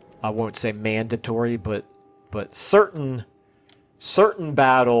I won't say mandatory, but certain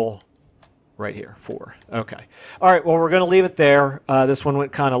battle right here, 4. Okay. All right, well, we're going to leave it there. This one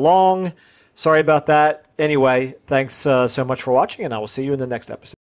went kind of long. Sorry about that. Anyway, thanks so much for watching, and I will see you in the next episode.